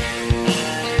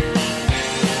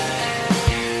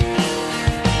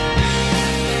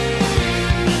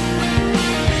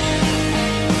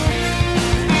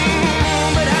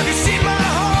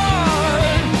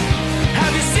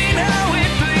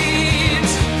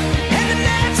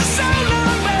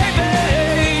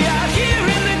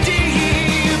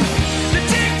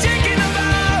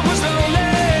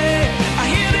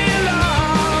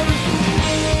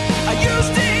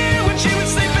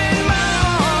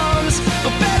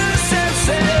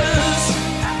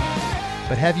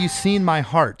 Have you seen my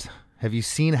heart? Have you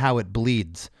seen how it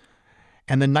bleeds?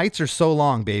 And the nights are so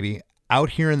long, baby.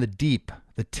 Out here in the deep,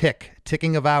 the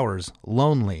ticking of hours,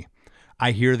 lonely.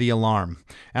 I hear the alarm.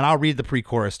 And I'll read the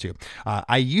pre-chorus too.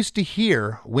 I used to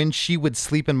hear when she would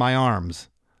sleep in my arms,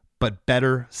 but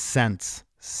better sense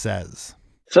says.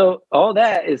 So all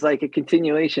that is like a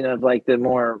continuation of like the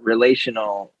more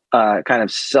relational kind of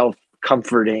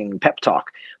self-comforting pep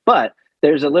talk. But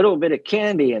there's a little bit of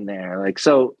candy in there. Like,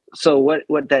 so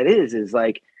what that is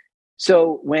like,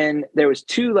 so when there was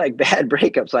 2 like bad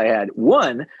breakups I had,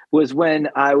 one was when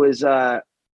I was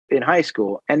in high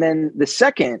school. And then the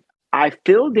second, I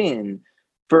filled in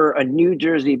for a New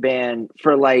Jersey band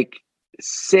for like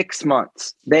 6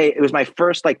 months. It was my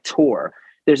first like tour.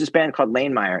 There's this band called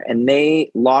Lanemeyer, and they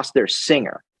lost their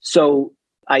singer. So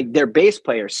their bass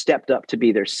player stepped up to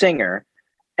be their singer,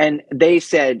 and they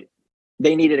said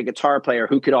they needed a guitar player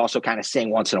who could also kind of sing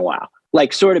once in a while,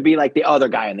 like sort of be like the other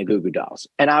guy in the Goo Goo Dolls.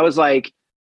 And I was like,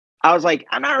 I'm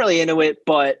not really into it,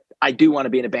 but I do want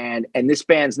to be in a band, and this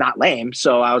band's not lame.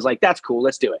 So I was like, that's cool.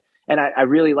 Let's do it. And I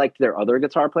really liked their other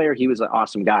guitar player. He was an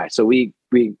awesome guy. So we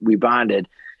bonded.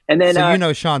 And then, so you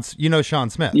know Sean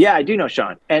Smith. Yeah, I do know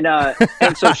Sean. And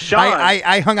so Sean,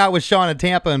 I hung out with Sean in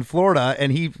Tampa in Florida,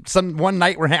 and one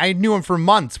night I knew him for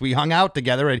months. We hung out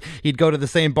together, and he'd go to the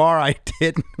same bar I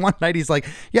did. One night he's like,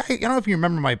 "Yeah, I don't know if you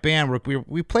remember my band.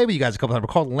 We played with you guys a couple times.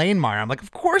 We're called Lanemeyer." I'm like,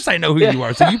 "Of course I know who you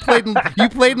are." So you played in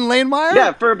Lanemeyer?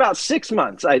 Yeah, for about 6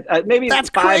 months. I maybe that's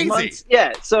 5 crazy. months.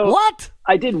 Yeah. So what?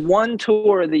 I did one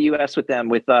tour of the U.S. with them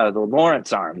with the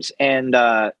Lawrence Arms, and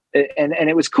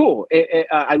it was cool.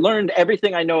 I learned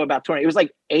everything I know about touring. It was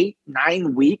like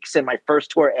 8-9 weeks in my first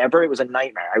tour ever. It was a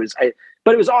nightmare.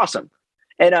 But it was awesome.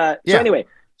 And so anyway,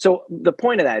 so the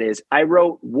point of that is I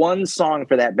wrote one song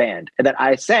for that band that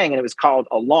I sang, and it was called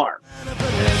Alarm.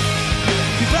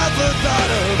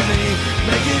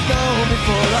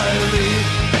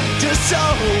 Just so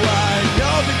I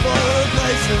know before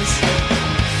places.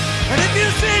 And if you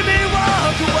see me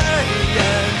walk away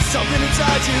and something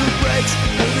inside you breaks,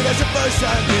 maybe that's the first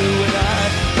time you and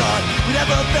I thought we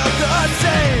never felt the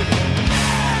same.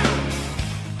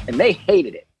 And they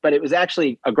hated it, but it was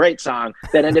actually a great song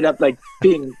that ended up like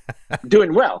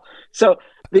doing well. So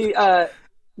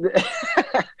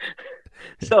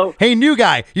so hey, new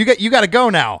guy, you got to go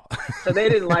now. So they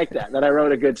didn't like that I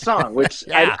wrote a good song, which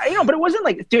I but it wasn't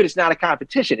like, dude, it's not a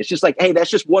competition. It's just like, hey, that's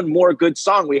just one more good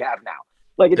song we have now.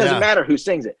 Like, it doesn't matter who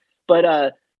sings it.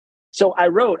 But so I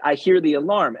wrote, I hear the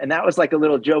alarm. And that was like a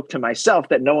little joke to myself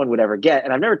that no one would ever get.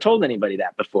 And I've never told anybody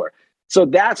that before. So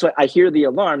that's what I hear the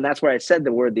alarm. That's where I said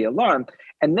the word the alarm.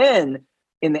 And then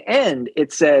in the end,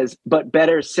 it says, but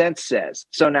better sense says.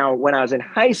 So now when I was in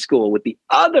high school with the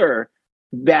other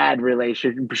bad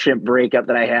relationship breakup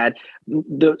that I had,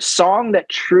 the song that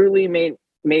truly made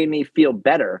me feel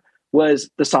better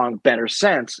was the song Better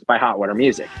Sense by Hot Water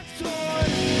Music.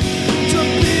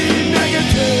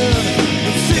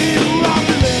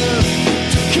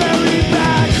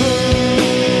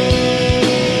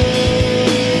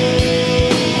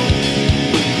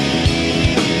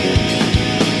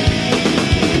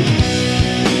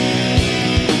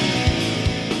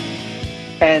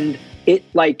 And it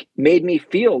like made me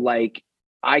feel like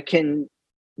I can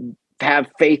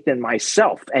have faith in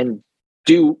myself and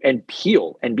do and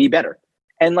heal and be better.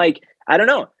 And like, I don't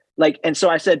know, like, and so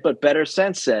I said, but Better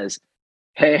Sense says,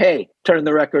 hey, turn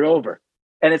the record over.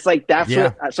 And it's like, that's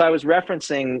Yeah. what, so I was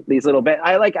referencing these little bit.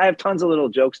 I have tons of little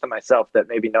jokes to myself that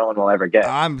maybe no one will ever get.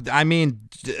 I mean,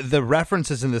 the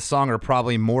references in this song are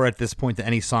probably more at this point than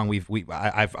any song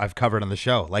I've covered on the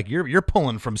show. Like you're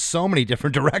pulling from so many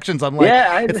different directions. I'm like,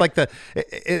 it's like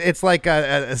it's like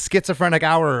a schizophrenic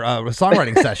hour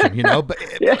songwriting session, you know. But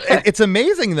it's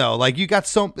amazing though. Like you got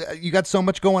so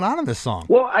much going on in this song.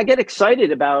 Well, I get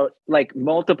excited about like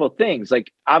multiple things.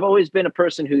 Like I've always been a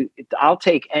person who I'll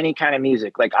take any kind of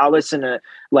music. Like I'll listen to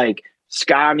like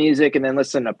ska music and then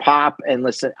listen to pop and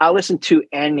I'll listen to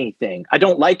anything. I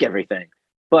don't like everything,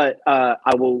 but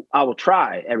I will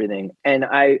try everything. And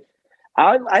I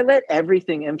let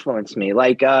everything influence me.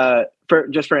 Like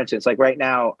for instance, like right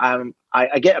now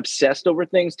I get obsessed over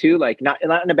things too, like not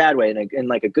in a bad way, in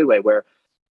like a good way, where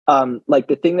like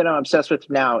the thing that I'm obsessed with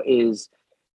now is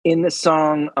in the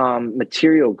song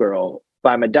Material Girl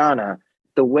by Madonna,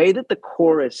 the way that the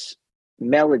chorus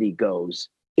melody goes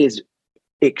is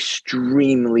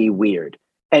extremely weird,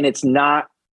 and it's not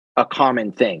a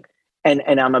common thing. And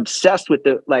I'm obsessed with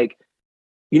the, like,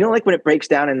 you know, like when it breaks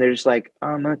down and there's like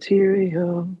a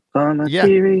material.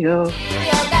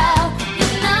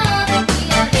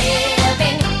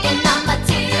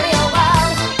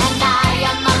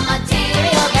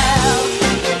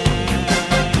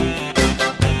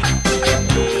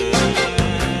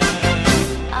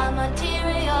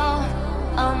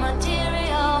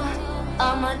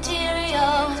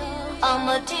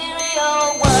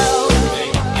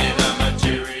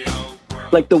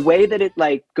 Like the way that it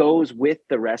like goes with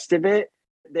the rest of it,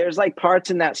 there's like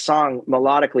parts in that song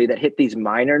melodically that hit these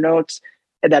minor notes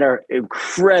that are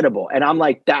incredible. And I'm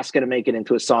like, that's going to make it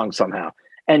into a song somehow.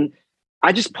 And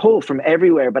I just pull from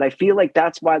everywhere, but I feel like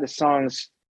that's why the songs,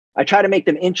 I try to make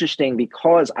them interesting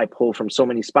because I pull from so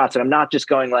many spots, and I'm not just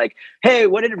going like, hey,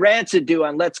 what did Rancid do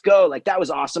on Let's Go? Like, that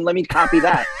was awesome. Let me copy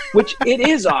that, which it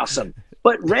is awesome.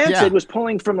 But Rancid was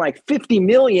pulling from like 50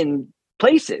 million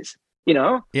places, you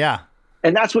know? Yeah.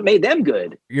 And that's what made them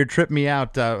good. You're tripping me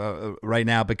out right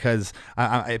now, because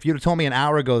if you'd have told me an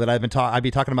hour ago that I'd be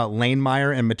talking about Lane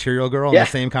Meyer and Material Girl in the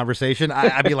same conversation,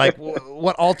 I'd be like,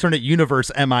 what alternate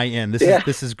universe am I in?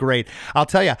 This is great. I'll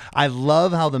tell you, I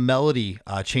love how the melody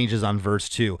changes on verse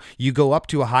 2. You go up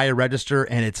to a higher register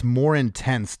and it's more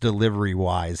intense delivery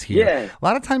wise here. Yeah. A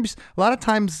lot of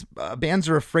times bands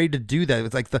are afraid to do that.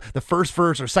 It's like the first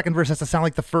verse or second verse has to sound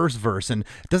like the first verse, and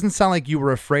it doesn't sound like you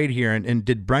were afraid here. And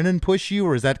did Brendan push you,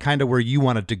 or is that kind of where you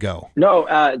wanted to go? No,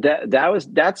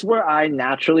 that's where I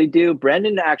naturally do.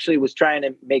 Brendan actually was trying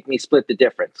to make me split the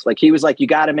difference. Like he was like, you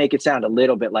got to make it sound a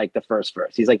little bit like the first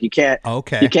verse. He's like, you can't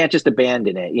just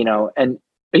abandon it, you know? And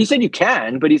he said you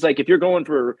can, but he's like, if you're going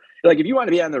for, like, if you want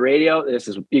to be on the radio,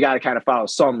 you got to kind of follow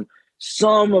some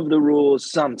of the rules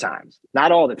sometimes,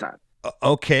 not all the time.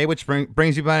 Okay, which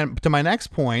brings you to my next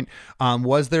point.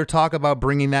 Was there talk about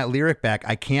bringing that lyric back?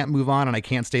 I can't move on and I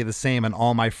can't stay the same, and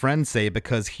all my friends say,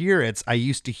 because here it's, I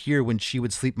used to hear when she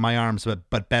would sleep in my arms,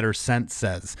 but better sense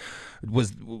says.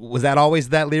 Was that always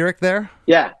that lyric there?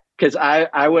 Yeah, because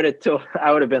I would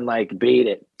have been like, beat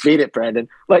it, Brandon.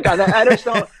 Like I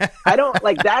don't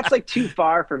like, that's like too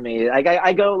far for me. Like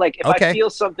I go like, if I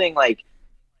feel something, like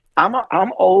I'm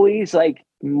always like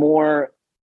more.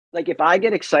 Like if I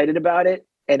get excited about it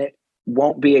and it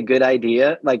won't be a good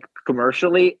idea, like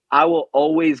commercially, I will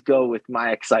always go with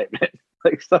my excitement.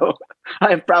 Like, so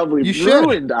I've probably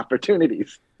ruined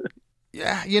opportunities.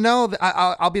 Yeah, you know,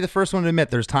 I'll be the first one to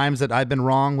admit there's times that I've been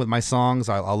wrong with my songs.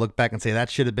 I'll look back and say that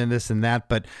should have been this and that,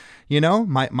 but you know,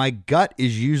 my gut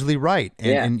is usually right,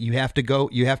 and you have to go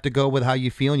with how you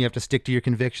feel, and you have to stick to your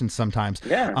convictions sometimes.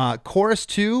 Yeah. Chorus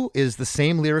 2 is the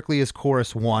same lyrically as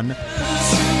chorus 1.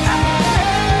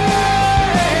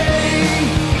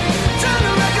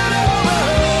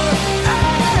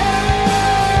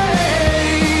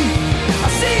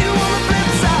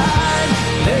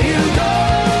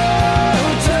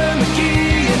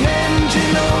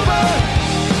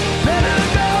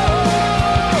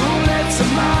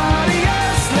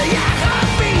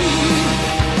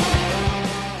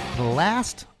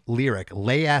 Last lyric,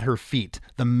 lay at her feet,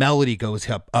 the melody goes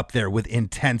up there with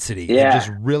intensity. Yeah.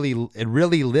 It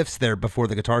really lifts there before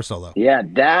the guitar solo. Yeah,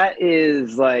 that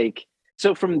is like,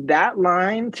 so from that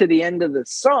line to the end of the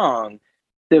song,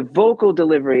 the vocal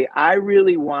delivery, I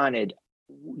really wanted,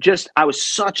 I was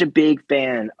such a big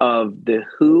fan of The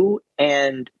Who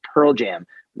and Pearl Jam,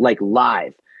 like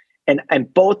live.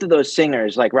 And both of those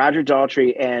singers, like Roger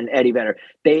Daltrey and Eddie Vedder,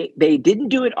 they didn't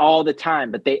do it all the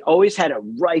time, but they always had a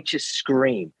righteous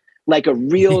scream, like a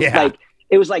real, like,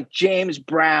 it was like James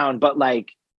Brown, but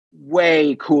like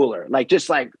way cooler, like just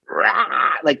like,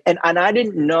 rah, like, and I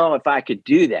didn't know if I could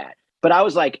do that. but I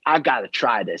was like, I got to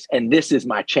try this. And this is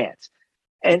my chance.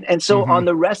 And so on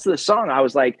the rest of the song, I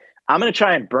was like, I'm going to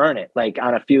try and burn it like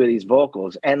on a few of these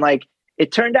vocals. And like,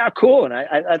 it turned out cool. And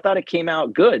I thought it came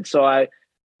out good. So I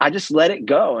just let it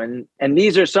go. And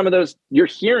these are some of those, you're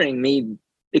hearing me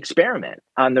experiment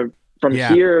from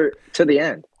here to the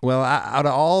end. Well, out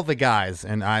of all the guys,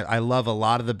 and I love a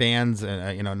lot of the bands,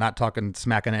 not talking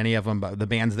smack on any of them, but the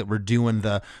bands that were doing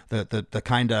the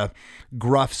kind of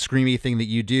gruff, screamy thing that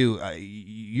you do,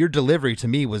 your delivery to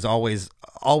me was always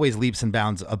leaps and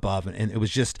bounds above, and it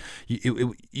was just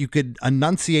you could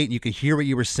enunciate and you could hear what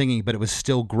you were singing, but it was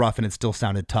still gruff and it still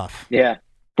sounded tough. Yeah,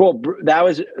 well, that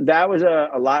was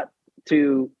a lot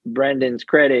to Brendan's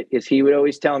credit. Is he would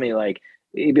always tell me like.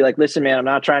 He'd be like, listen, man, I'm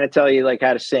not trying to tell you like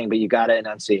how to sing, but you got to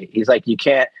enunciate. He's like, you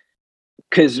can't,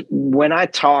 because when I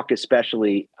talk,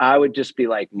 especially, I would just be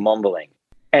like mumbling.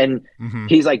 And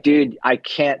he's like, dude, I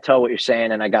can't tell what you're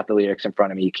saying. And I got the lyrics in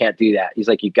front of me. You can't do that. He's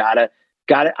like, you gotta,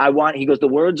 he goes, the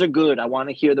words are good. I want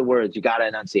to hear the words. You got to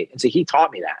enunciate. And so he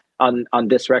taught me that on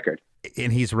this record.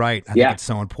 And he's right. I think it's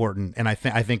so important. And I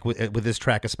think with this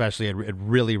track especially, it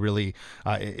really, really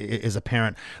is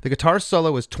apparent. The guitar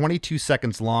solo is 22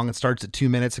 seconds long. It starts at 2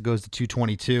 minutes. It goes to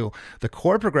 2:22. The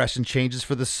chord progression changes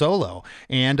for the solo.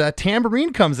 And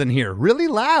tambourine comes in here really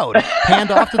loud.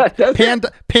 Panned off to, off to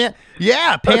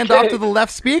the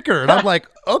left speaker. And I'm like,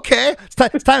 okay,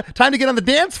 it's time to get on the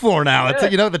dance floor now. It's,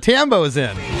 the tambo's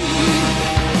in.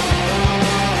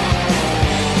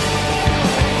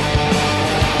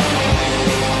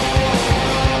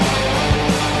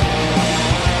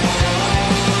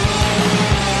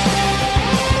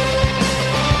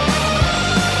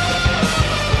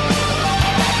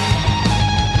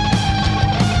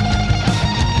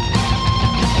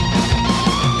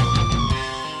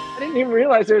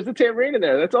 Realize there's a tambourine in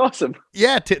there. That's awesome.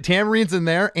 Yeah, tabourine's in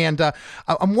there, and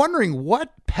I'm wondering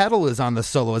what pedal is on the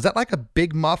solo. Is that like a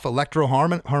big muff electro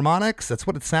harmonics? That's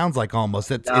what it sounds like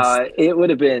almost. It would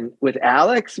have been with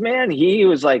Alex, man. He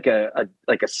was like a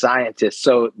scientist.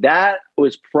 So that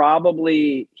was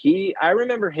probably I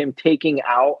remember him taking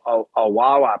out a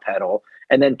wah-wah pedal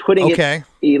and then putting it.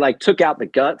 He like took out the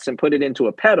guts and put it into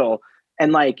a pedal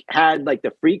and like had like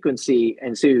the frequency,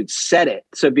 and so you'd set it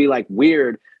so it'd be like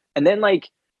weird. And then like,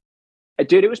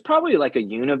 dude, it was probably like a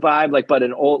Univibe, like, but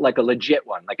an old, like a legit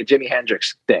one, like a Jimi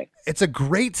Hendrix thing. It's a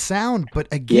great sound, but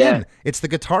again, it's the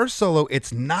guitar solo.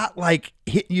 It's not like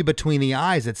hitting you between the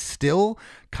eyes. It's still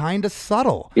kind of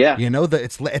subtle. Yeah.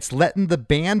 It's letting the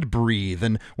band breathe.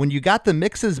 And when you got the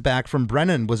mixes back from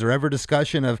Brennan, was there ever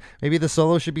discussion of maybe the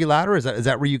solo should be louder? Is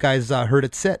that where you guys heard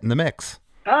it sit in the mix?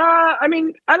 I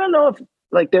mean, I don't know if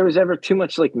like there was ever too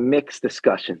much like mix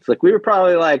discussions. Like we were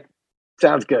probably like,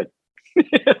 sounds good.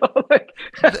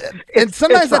 And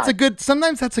sometimes that's a good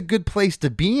place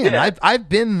to be in. Yeah. I've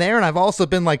been there, and I've also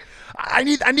been like, I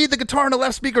need the guitar and the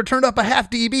left speaker turned up a half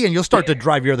dB, and you'll start to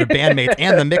drive your other bandmates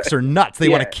and the mixer nuts. They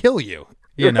want to kill you,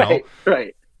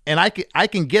 Right. And I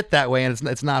can get that way, and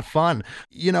it's not fun.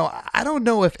 I don't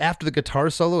know if after the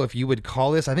guitar solo, if you would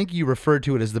call this, I think you referred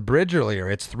to it as the bridge earlier.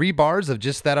 It's 3 bars of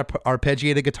just that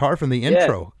arpeggiated guitar from the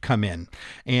intro come in.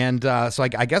 And so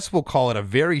I guess we'll call it a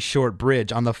very short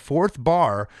bridge. On the 4th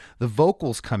bar, the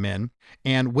vocals come in.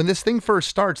 And when this thing first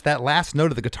starts, that last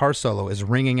note of the guitar solo is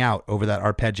ringing out over that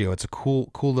arpeggio. It's a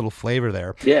cool little flavor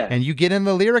there. Yeah. And you get in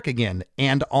the lyric again,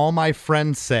 and all my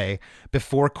friends say,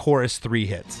 before chorus 3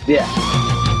 hits. Yeah.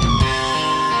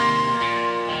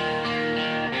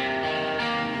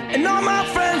 And all my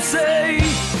friends say.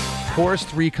 Chorus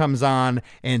 3 comes on,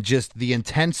 and just the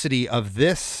intensity of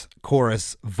this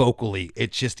chorus vocally,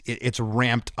 it's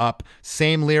ramped up.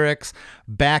 Same lyrics,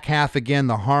 back half again,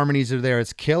 the harmonies are there,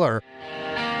 it's killer.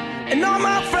 And all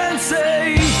my friends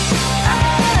say,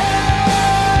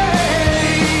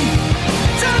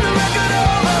 turn the record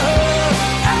over.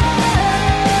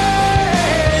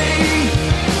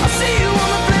 I'll see you on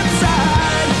the flip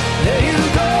side. There you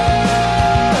go.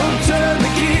 Turn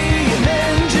the key and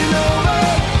engine over.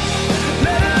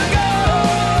 Let her go.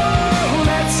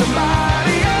 Let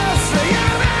somebody else say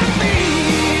you're at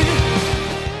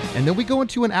me. And then we go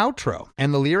into an outro,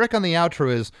 and the lyric on the outro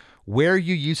is, where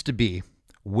you used to be,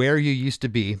 where you used to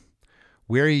be,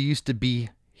 where you used to be,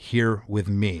 here with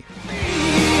me.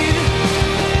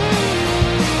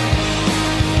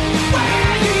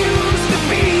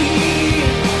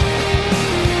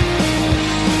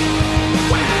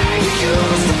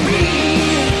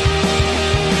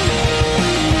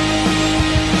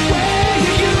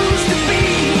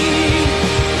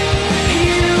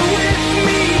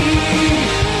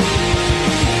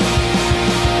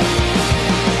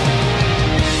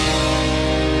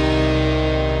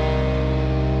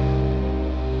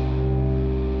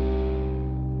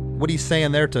 What are you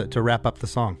saying there to wrap up the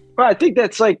song? Well, I think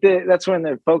that's that's when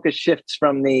the focus shifts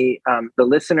from the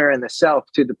listener and the self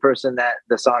to the person that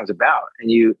the song's about.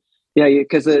 And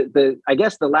because I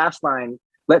guess the last line,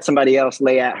 "Let somebody else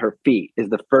lay at her feet,"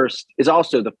 is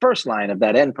also the first line of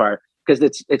that end part, because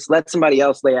it's "Let somebody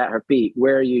else lay at her feet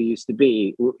where you used to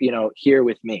be, here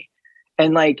with me."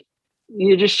 And like,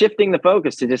 you're just shifting the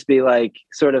focus to just be like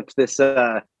sort of this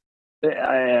I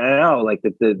don't know, like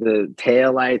the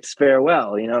tail lights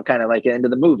farewell, kind of like end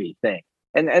of the movie thing.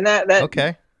 And that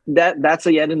Okay. that's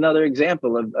yet another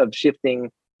example of shifting,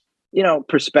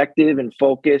 perspective and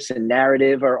focus and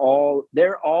narrative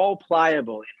they're all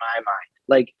pliable in my mind.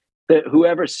 Like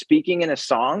whoever's speaking in a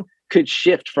song could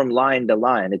shift from line to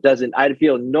line. I'd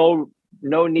feel no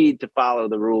need to follow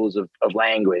the rules of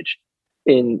language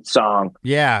in song.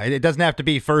 Yeah, it doesn't have to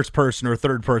be first person or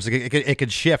third person. It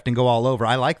could shift and go all over.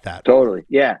 I like that. Totally.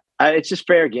 Yeah. It's just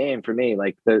fair game for me.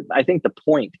 Like I think the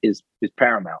point is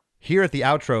paramount. Here at the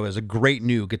outro is a great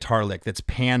new guitar lick that's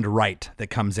panned right that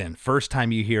comes in. First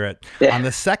time you hear it. Yeah. On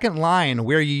the second line,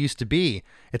 "Where you used to be,"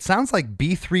 it sounds like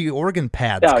B3 organ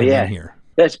pads come in here.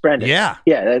 That's Brendan. Yeah.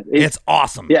 Yeah. It's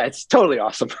awesome. Yeah, it's totally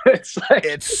awesome. It's like,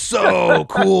 It's so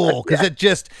cool because it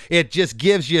just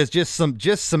gives you just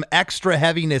some extra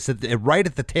heaviness right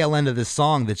at the tail end of this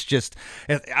song. That's just,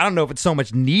 I don't know if it's so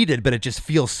much needed, but it just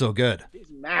feels so good. he's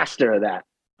master of that.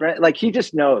 Right? Like he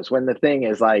just knows when the thing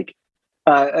is like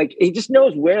he just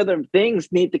knows where the things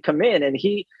need to come in. And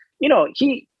he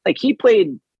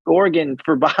played organ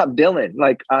for Bob Dylan,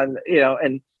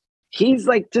 and he's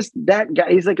like just that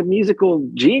guy. He's like a musical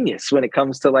genius when it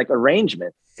comes to like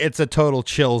arrangement. It's a total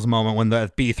chills moment when the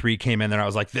B3 came in there. I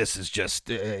was like, this is just,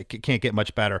 can't get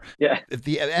much better. Yeah. At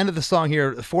the end of the song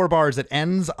here, 4 bars, it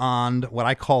ends on what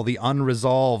I call the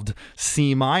unresolved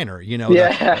C minor,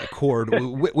 the chord,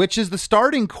 which is the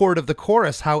starting chord of the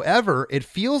chorus. However, it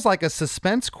feels like a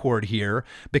suspense chord here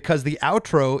because the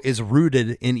outro is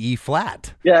rooted in E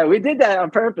flat. Yeah, we did that on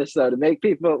purpose though, to make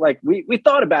people like, we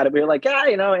thought about it. We were like,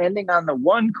 ending on the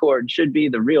 1 chord should be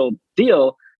the real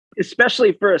deal,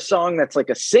 especially for a song that's like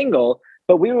a single.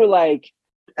 But we were like,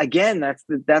 again, that's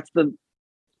the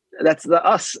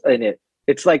us in it.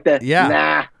 It's like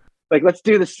like let's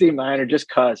do the C minor just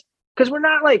because we're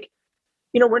not like,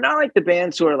 we're not like the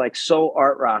bands who are like so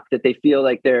art rock that they feel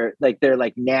like they're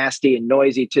nasty and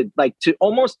noisy to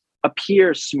almost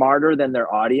appear smarter than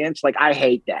their audience. Like I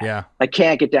hate that. Yeah, I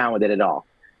can't get down with it at all.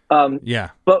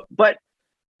 Yeah, but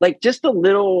like just the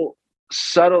little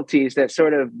subtleties that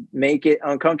sort of make it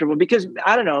uncomfortable, because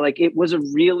I don't know, like it was a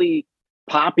really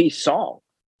poppy song,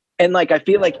 and like I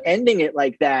feel like ending it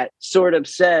like that sort of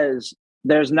says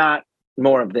there's not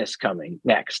more of this coming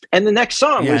next. And the next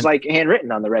song was like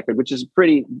handwritten on the record, which is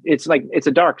it's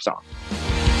a dark song.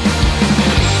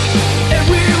 And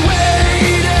we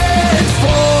waited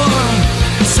for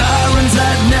sirens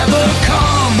that never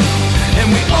come,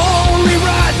 and we only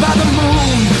ride by the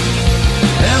moon.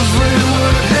 Every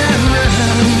word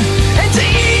handwritten, and to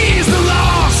ease the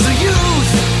loss of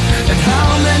youth, and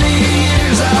how many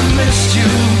years I missed you.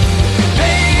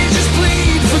 Pages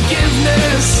plead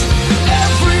forgiveness.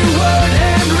 Every word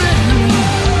handwritten.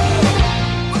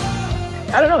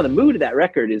 I don't know. The mood of that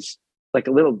record is like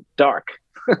a little dark.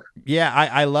 Yeah,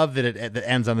 I love that it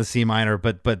ends on the C minor,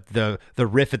 but the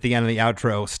riff at the end of the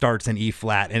outro starts in E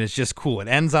flat, and it's just cool. It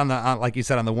ends on like you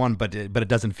said, on the 1, but it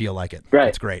doesn't feel like it. Right.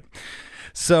 It's great.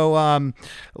 So,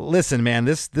 listen, man,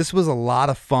 this was a lot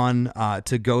of fun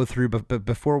to go through. But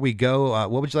before we go,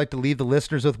 what would you like to leave the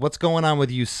listeners with? What's going on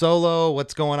with you solo?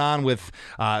 What's going on with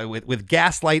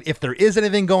Gaslight? If there is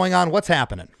anything going on, what's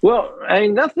happening? Well, I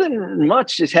mean, nothing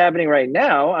much is happening right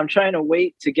now. I'm trying to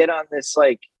wait to get on this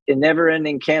like a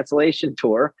never-ending cancellation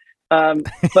tour.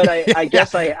 But I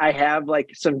guess I have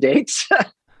like some dates.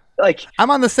 Like I'm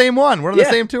on the same one. We're on the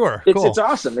same tour. Cool. It's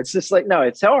awesome. It's just like, no,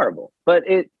 it's horrible, but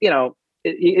it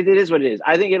is what it is.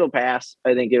 I think it'll pass.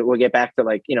 I think it will get back to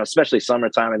like, especially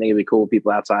summertime. I think it'd be cool with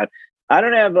people outside. I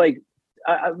don't have like,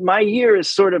 my year is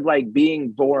sort of like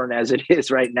being born as it is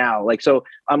right now. Like, so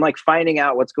I'm like finding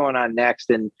out what's going on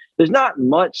next, and there's not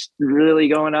much really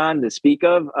going on to speak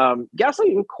of. Gaslight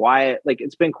is quiet. Like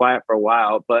it's been quiet for a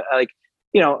while, but like,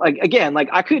 like again, like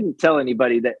I couldn't tell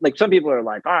anybody that, like some people are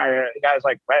like, oh,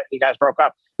 you guys broke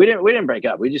up. We didn't break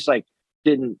up. We just like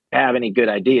didn't have any good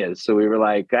ideas. So we were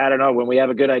like, I don't know, when we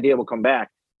have a good idea, we'll come back.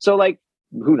 So like,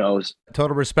 who knows?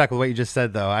 Total respect with what you just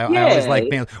said, though. I always like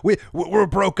bands. We're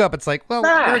broke up. It's like, well,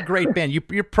 you're a great band.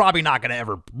 You're probably not going to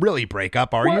ever really break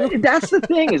up, are you? That's the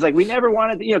thing is like, we never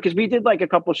wanted to, because we did like a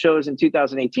couple shows in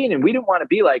 2018 and we didn't want to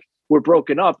be like, we're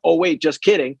broken up. Oh, wait, just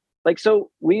kidding. Like,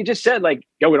 so we just said like,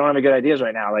 yo, we don't have any good ideas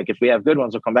right now. Like if we have good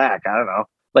ones, we'll come back. I don't know.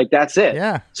 Like that's it.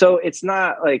 Yeah. So it's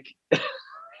not like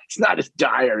it's not as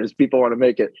dire as people want to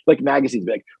make it. Like magazines,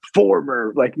 like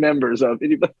former like members of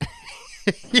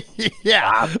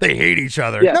Yeah. They hate each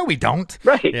other. Yeah. No, we don't.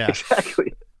 right. Yeah.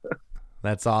 Exactly.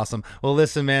 That's awesome. Well,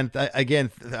 listen, man, again,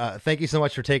 thank you so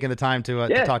much for taking the time to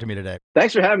talk to me today.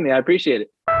 Thanks for having me. I appreciate it.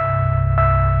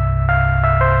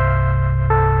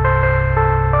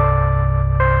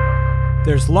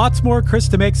 There's lots more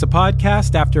Krista Makes a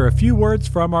Podcast after a few words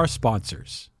from our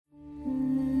sponsors.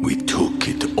 We took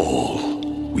it all.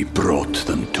 We brought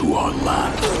them to our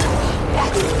land.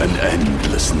 An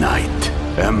endless night,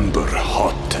 ember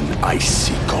hot and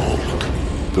icy cold.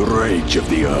 The rage of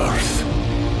the earth.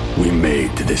 We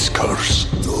made this curse.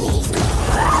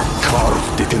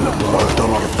 Carved it in the blood on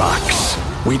our backs.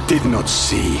 We did not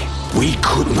see. We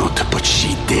could not, but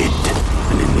she did.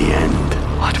 And in the end,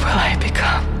 What will I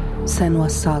become?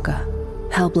 Senua's Saga.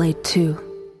 Hellblade 2.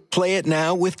 Play it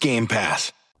now with Game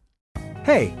Pass.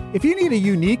 Hey, if you need a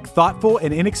unique, thoughtful,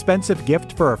 and inexpensive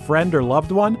gift for a friend or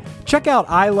loved one, check out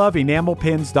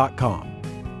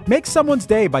iloveenamelpins.com. Make someone's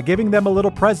day by giving them a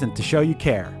little present to show you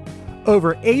care.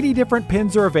 Over 80 different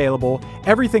pins are available,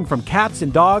 everything from cats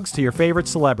and dogs to your favorite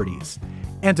celebrities.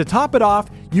 And to top it off,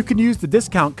 you can use the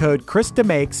discount code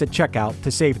KristaMakes at checkout to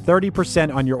save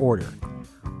 30% on your order.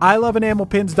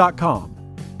 iloveenamelpins.com.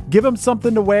 Give them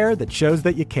something to wear that shows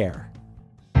that you care.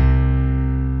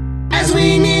 As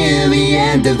we near the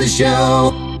end of the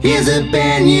show, here's a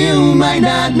band you might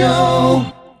not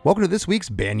know. Welcome to this week's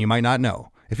Band You Might Not Know.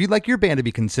 If you'd like your band to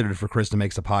be considered for Krista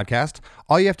Makes a Podcast,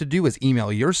 all you have to do is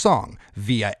email your song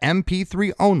via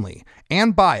MP3 only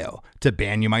and bio to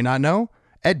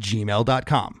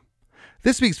bandyoumightnotknow@gmail.com.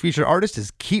 This week's featured artist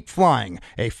is Keep Flying,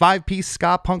 a 5-piece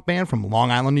ska punk band from Long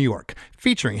Island, New York,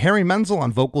 featuring Harry Menzel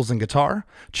on vocals and guitar,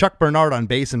 Chuck Bernard on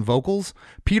bass and vocals,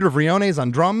 Peter Vriones on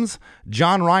drums,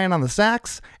 John Ryan on the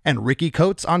sax, and Ricky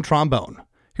Coates on trombone.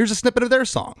 Here's a snippet of their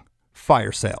song,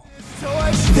 Fire Sale.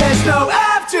 There's no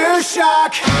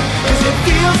aftershock, cause it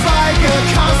feels like a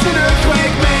constant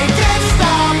earthquake. Make it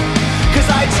stop, cause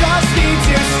I just need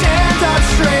to stand up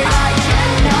straight. I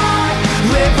cannot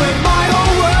live with my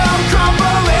whole world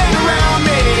crumbling around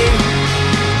me.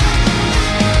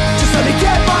 Just let me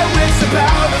get my wits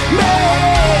about me.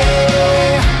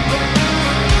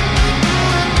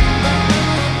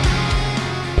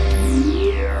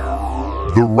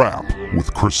 The Wrap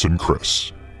with Chris and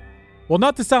Chris. Well,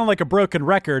 not to sound like a broken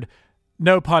record,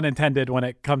 no pun intended when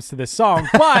it comes to this song,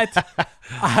 but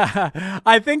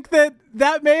I think that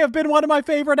may have been one of my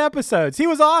favorite episodes. He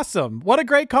was awesome. What a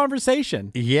great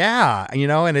conversation. Yeah,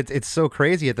 and it's so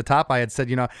crazy. At the top, I had said,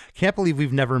 can't believe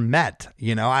we've never met.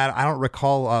 I don't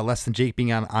recall Less Than Jake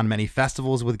being on many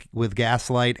festivals with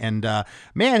Gaslight, and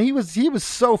man, he was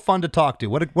so fun to talk to.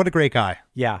 What a great guy.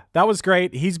 Yeah, that was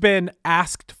great. He's been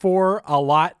asked for a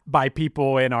lot by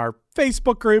people in our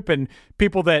Facebook group and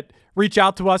people that reach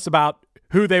out to us about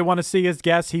who they want to see as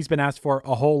guests. He's been asked for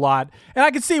a whole lot, and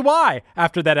I can see why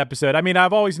after that episode. I mean,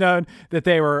 I've always known that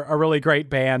they were a really great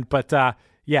band, but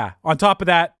yeah, on top of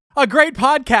that, a great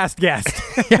podcast guest.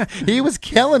 Yeah, he was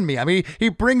killing me. I mean, he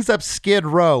brings up Skid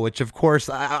Row, which of course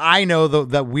I know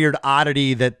the weird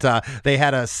oddity that they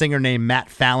had a singer named Matt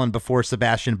Fallon before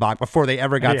Sebastian Bach, before they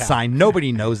ever got signed.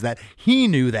 Nobody knows that. He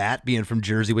knew that, being from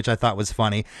Jersey, which I thought was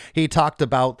funny. He talked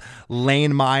about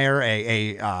Lane Meyer,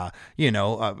 a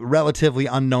relatively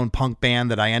unknown punk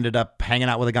band that I ended up hanging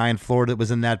out with a guy in Florida that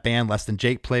was in that band. Less Than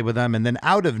Jake played with them. And then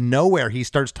out of nowhere, he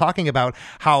starts talking about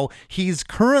how he's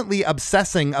currently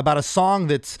obsessing about a song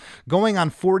that's going on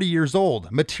 40 years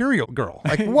old, Material Girl.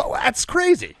 Like, what? That's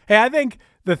crazy. Hey, I think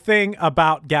the thing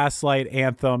about Gaslight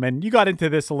Anthem, and you got into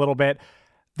this a little bit,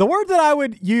 the word that I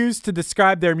would use to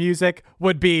describe their music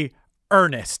would be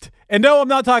earnest. And no, I'm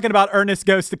not talking about Ernest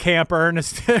Goes to Camp or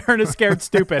Ernest Scared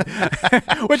Stupid,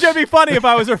 which would be funny if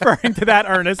I was referring to that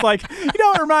Ernest. Like,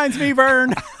 it reminds me,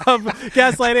 Vern, of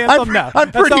Gaslight Anthem. That's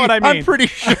not what I mean. I'm pretty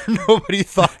sure nobody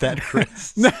thought that,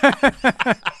 Chris. They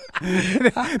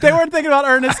weren't thinking about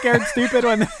Ernest Scared Stupid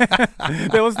when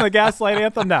they listen to Gaslight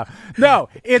Anthem. No,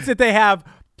 it's that they have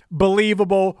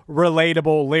believable,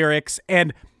 relatable lyrics.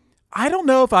 And I don't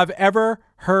know if I've ever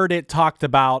heard it talked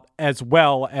about as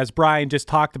well as Brian just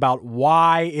talked about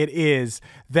why it is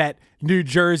that New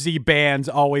Jersey bands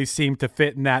always seem to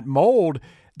fit in that mold.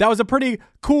 That was a pretty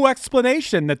cool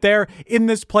explanation, that they're in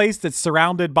this place that's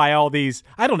surrounded by all these,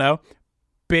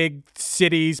 big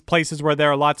cities, places where there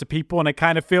are lots of people, and it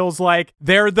kind of feels like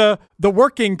they're the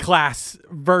working class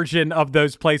version of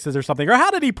those places or something. Or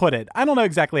how did he put it? I don't know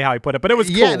exactly how he put it, but it was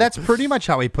cool. Yeah, that's pretty much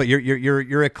how he put it.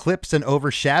 You're eclipsed and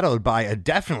overshadowed by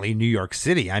definitely New York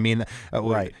City. I mean,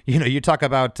 right. You talk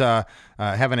about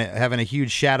having a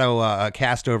huge shadow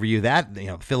cast over you. That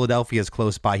Philadelphia is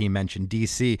close by. He mentioned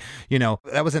DC.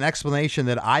 That was an explanation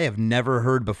that I have never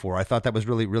heard before. I thought that was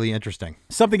really, really interesting.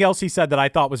 Something else he said that I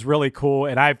thought was really cool,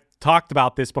 and I've talked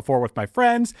about this before with my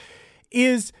friends,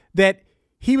 is that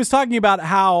he was talking about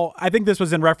how, I think this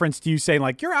was in reference to you saying,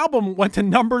 like, your album went to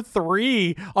number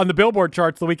 3 on the Billboard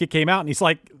charts the week it came out. And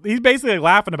he's basically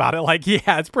laughing about it. Like,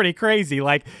 yeah, it's pretty crazy.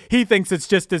 Like, he thinks it's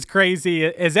just as crazy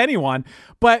as anyone.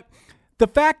 But the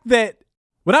fact that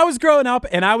when I was growing up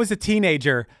and I was a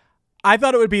teenager, I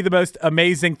thought it would be the most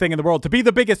amazing thing in the world to be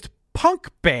the biggest punk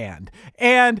band.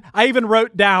 And I even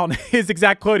wrote down his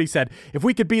exact quote. He said, if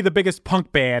we could be the biggest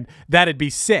punk band, that'd be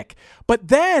sick. But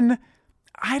then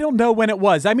I don't know when it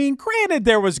was. I mean, granted,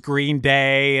 there was Green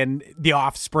Day and The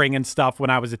Offspring and stuff when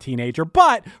I was a teenager.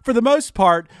 But for the most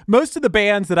part, most of the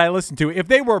bands that I listened to, if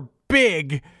they were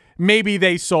big, maybe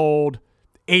they sold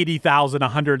 80,000,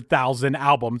 100,000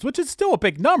 albums, which is still a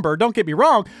big number, don't get me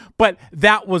wrong, but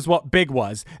that was what big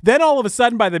was. Then all of a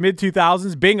sudden, by the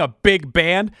mid-2000s, being a big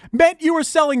band meant you were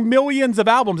selling millions of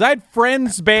albums. I had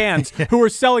friends' bands who were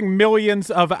selling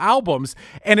millions of albums,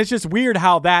 and it's just weird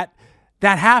how that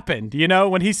happened.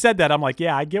 When he said that, I'm like,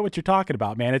 yeah, I get what you're talking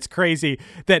about, man. It's crazy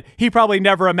that he probably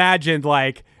never imagined,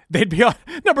 like, they'd be on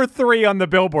number 3 on the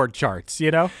Billboard charts,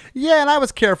 Yeah, and I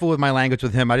was careful with my language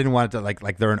with him. I didn't want it to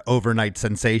like they're an overnight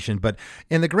sensation, but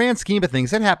in the grand scheme of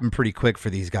things, it happened pretty quick for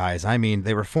these guys. I mean,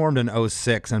 they were formed in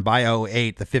 2006, and by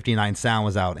 2008, the 59 sound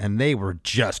was out, and they were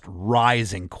just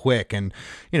rising quick. And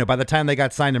by the time they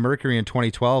got signed to Mercury in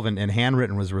 2012 and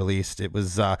Handwritten was released, it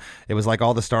was like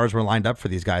all the stars were lined up for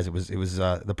these guys. It was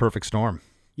the perfect storm.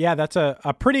 Yeah, that's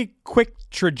a pretty quick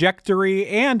trajectory,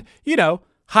 and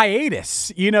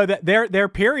hiatus, that their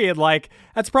period, like,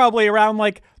 that's probably around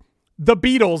like the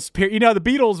Beatles period. The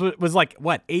Beatles was like,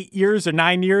 what, 8 years or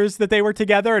 9 years that they were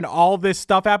together, and all this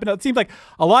stuff happened. It seems like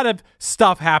a lot of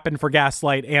stuff happened for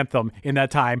Gaslight Anthem in that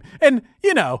time. And,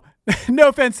 no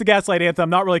offense to Gaslight Anthem, I'm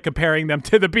not really comparing them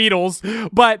to the Beatles,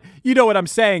 but what I'm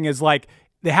saying is, like,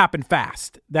 they happened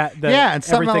fast. And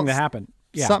everything that happened.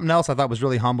 Yeah. Something else I thought was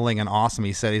really humbling and awesome.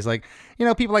 He said, he's like,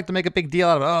 people like to make a big deal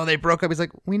out of, they broke up. He's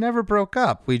like, we never broke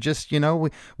up. We just,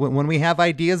 when we have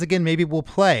ideas again, maybe we'll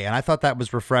play. And I thought that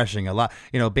was refreshing. A lot,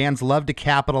 bands love to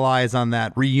capitalize on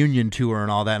that reunion tour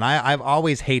and all that. And I've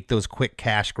always hate those quick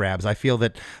cash grabs. I feel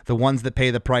that the ones that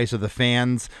pay the price are the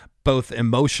fans, both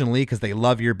emotionally because they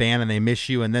love your band and they miss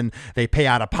you, and then they pay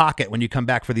out of pocket when you come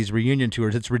back for these reunion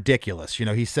tours. It's ridiculous.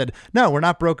 He said, no, we're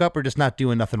not broke up. We're just not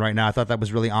doing nothing right now. I thought that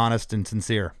was really honest and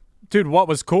sincere. Dude, what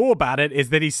was cool about it is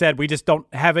that he said, we just don't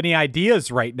have any ideas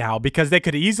right now, because they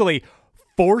could easily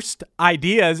forced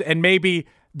ideas and maybe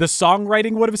the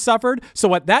songwriting would have suffered. So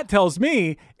what that tells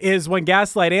me is when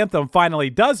Gaslight Anthem finally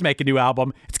does make a new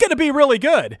album, it's going to be really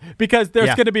good, because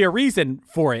there's going to be a reason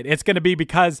for it. It's going to be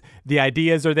because the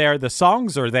ideas are there, the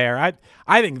songs are there.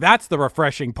 I think that's the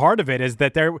refreshing part of it, is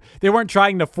that they weren't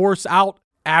trying to force out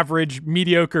average,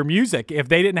 mediocre music. If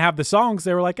they didn't have the songs,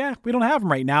 they were like, we don't have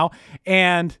them right now.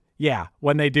 And yeah,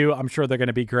 when they do, I'm sure they're going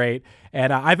to be great.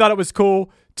 And I thought it was cool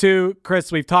too,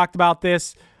 Chris. We've talked about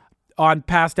this on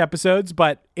past episodes,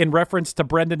 but in reference to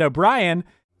Brendan O'Brien,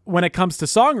 when it comes to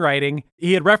songwriting,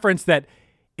 he had referenced that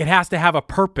it has to have a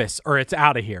purpose or it's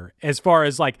out of here. As far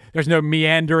as, like, there's no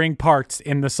meandering parts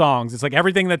in the songs. It's like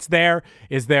everything that's there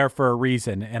is there for a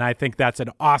reason. And I think that's an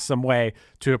awesome way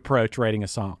to approach writing a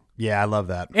song. Yeah, I love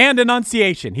that. And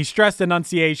enunciation. He stressed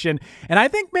enunciation. And I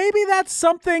think maybe that's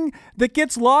something that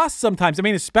gets lost sometimes. I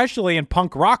mean, especially in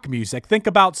punk rock music. Think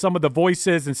about some of the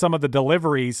voices and some of the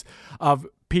deliveries of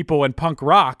people in punk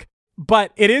rock.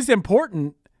 But it is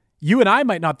important. You and I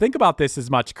might not think about this as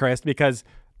much, Chris, because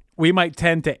we might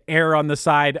tend to err on the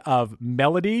side of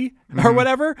melody or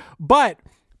whatever. But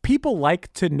people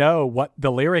like to know what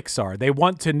the lyrics are. They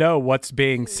want to know what's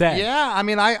being said. Yeah, I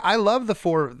mean, I love the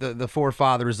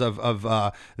forefathers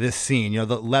of this scene.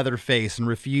 The Leatherface and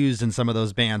Refused and some of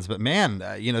those bands. But man,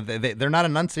 they're not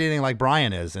enunciating like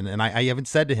Brian is. And I haven't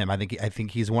said to him, I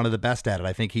think he's one of the best at it.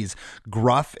 I think he's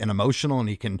gruff and emotional, and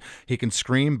he can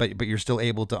scream, but you're still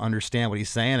able to understand what he's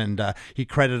saying. And he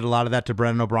credited a lot of that to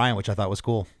Brendan O'Brien, which I thought was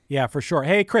cool. Yeah, for sure.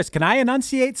 Hey, Chris, can I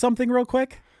enunciate something real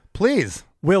quick? Please.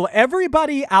 Will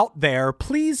everybody out there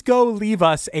please go leave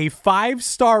us a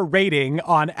 5-star rating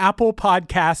on Apple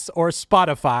Podcasts or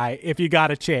Spotify if you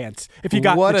got a chance. If you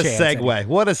got What the a chance, segue. anyway.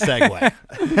 What a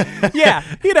segue.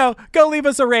 Yeah, go leave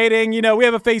us a rating. We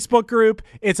have a Facebook group.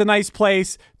 It's a nice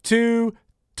place to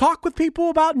talk with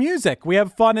people about music. We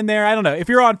have fun in there. I don't know. If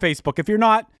you're on Facebook, if you're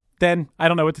not, then I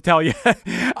don't know what to tell you.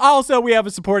 Also, we have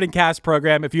a supporting cast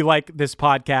program. If you like this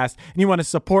podcast and you want to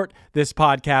support this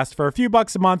podcast for a few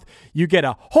bucks a month, you get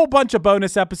a whole bunch of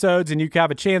bonus episodes and you have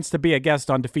a chance to be a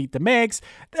guest on Defeat the Makes.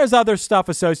 There's other stuff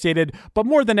associated, but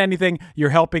more than anything,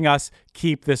 you're helping us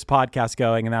keep this podcast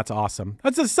going, and that's awesome.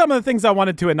 That's just some of the things I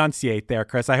wanted to enunciate there,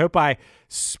 Chris. I hope I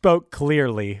spoke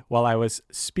clearly while I was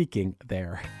speaking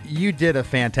there. You did a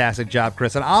fantastic job,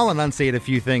 Chris, and I'll enunciate a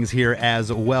few things here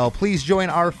as well. Please join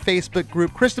our Facebook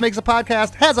group. Krista Makes a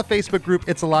Podcast has a Facebook group.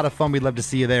 It's a lot of fun. We'd love to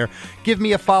see you there. Give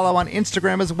me a follow on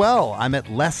Instagram as well. I'm at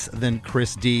Less Than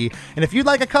Chris D. And if you'd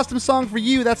like a custom song for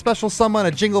you, that special someone,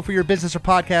 a jingle for your business or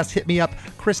podcast, hit me up,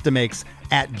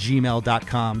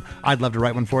 KristaMakes@gmail.com. I'd love to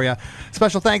write one for you.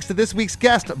 Special thanks to this week's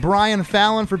guest, Brian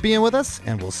Fallon, for being with us,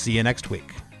 and we'll see you next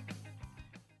week.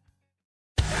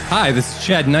 Hi, this is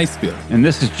Chad Nicefield. And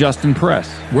this is Justin Press.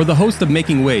 We're the host of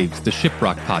Making Waves, the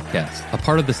Shiprock podcast, a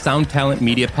part of the Sound Talent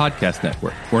Media Podcast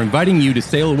Network. We're inviting you to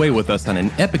sail away with us on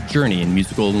an epic journey in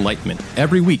musical enlightenment.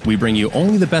 Every week, we bring you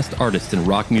only the best artists in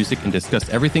rock music and discuss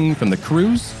everything from the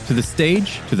cruise to the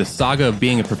stage to the saga of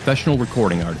being a professional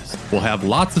recording artist. We'll have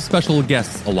lots of special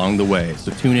guests along the way,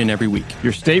 so tune in every week.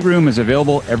 Your stateroom is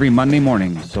available every Monday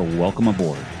morning, so welcome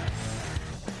aboard.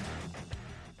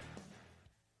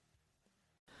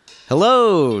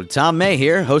 Hello, Tom May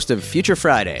here, host of Future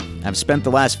Friday. I've spent the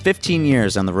last 15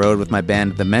 years on the road with my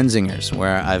band, The Menzingers,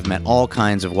 where I've met all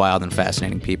kinds of wild and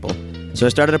fascinating people. So I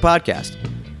started a podcast.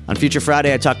 On Future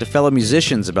Friday, I talk to fellow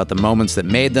musicians about the moments that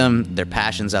made them, their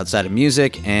passions outside of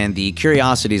music, and the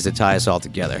curiosities that tie us all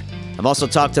together. I've also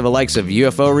talked to the likes of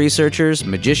UFO researchers,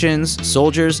 magicians,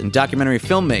 soldiers, and documentary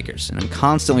filmmakers, and I'm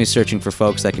constantly searching for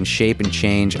folks that can shape and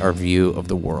change our view of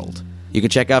the world. You can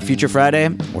check out Future Friday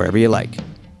wherever you like.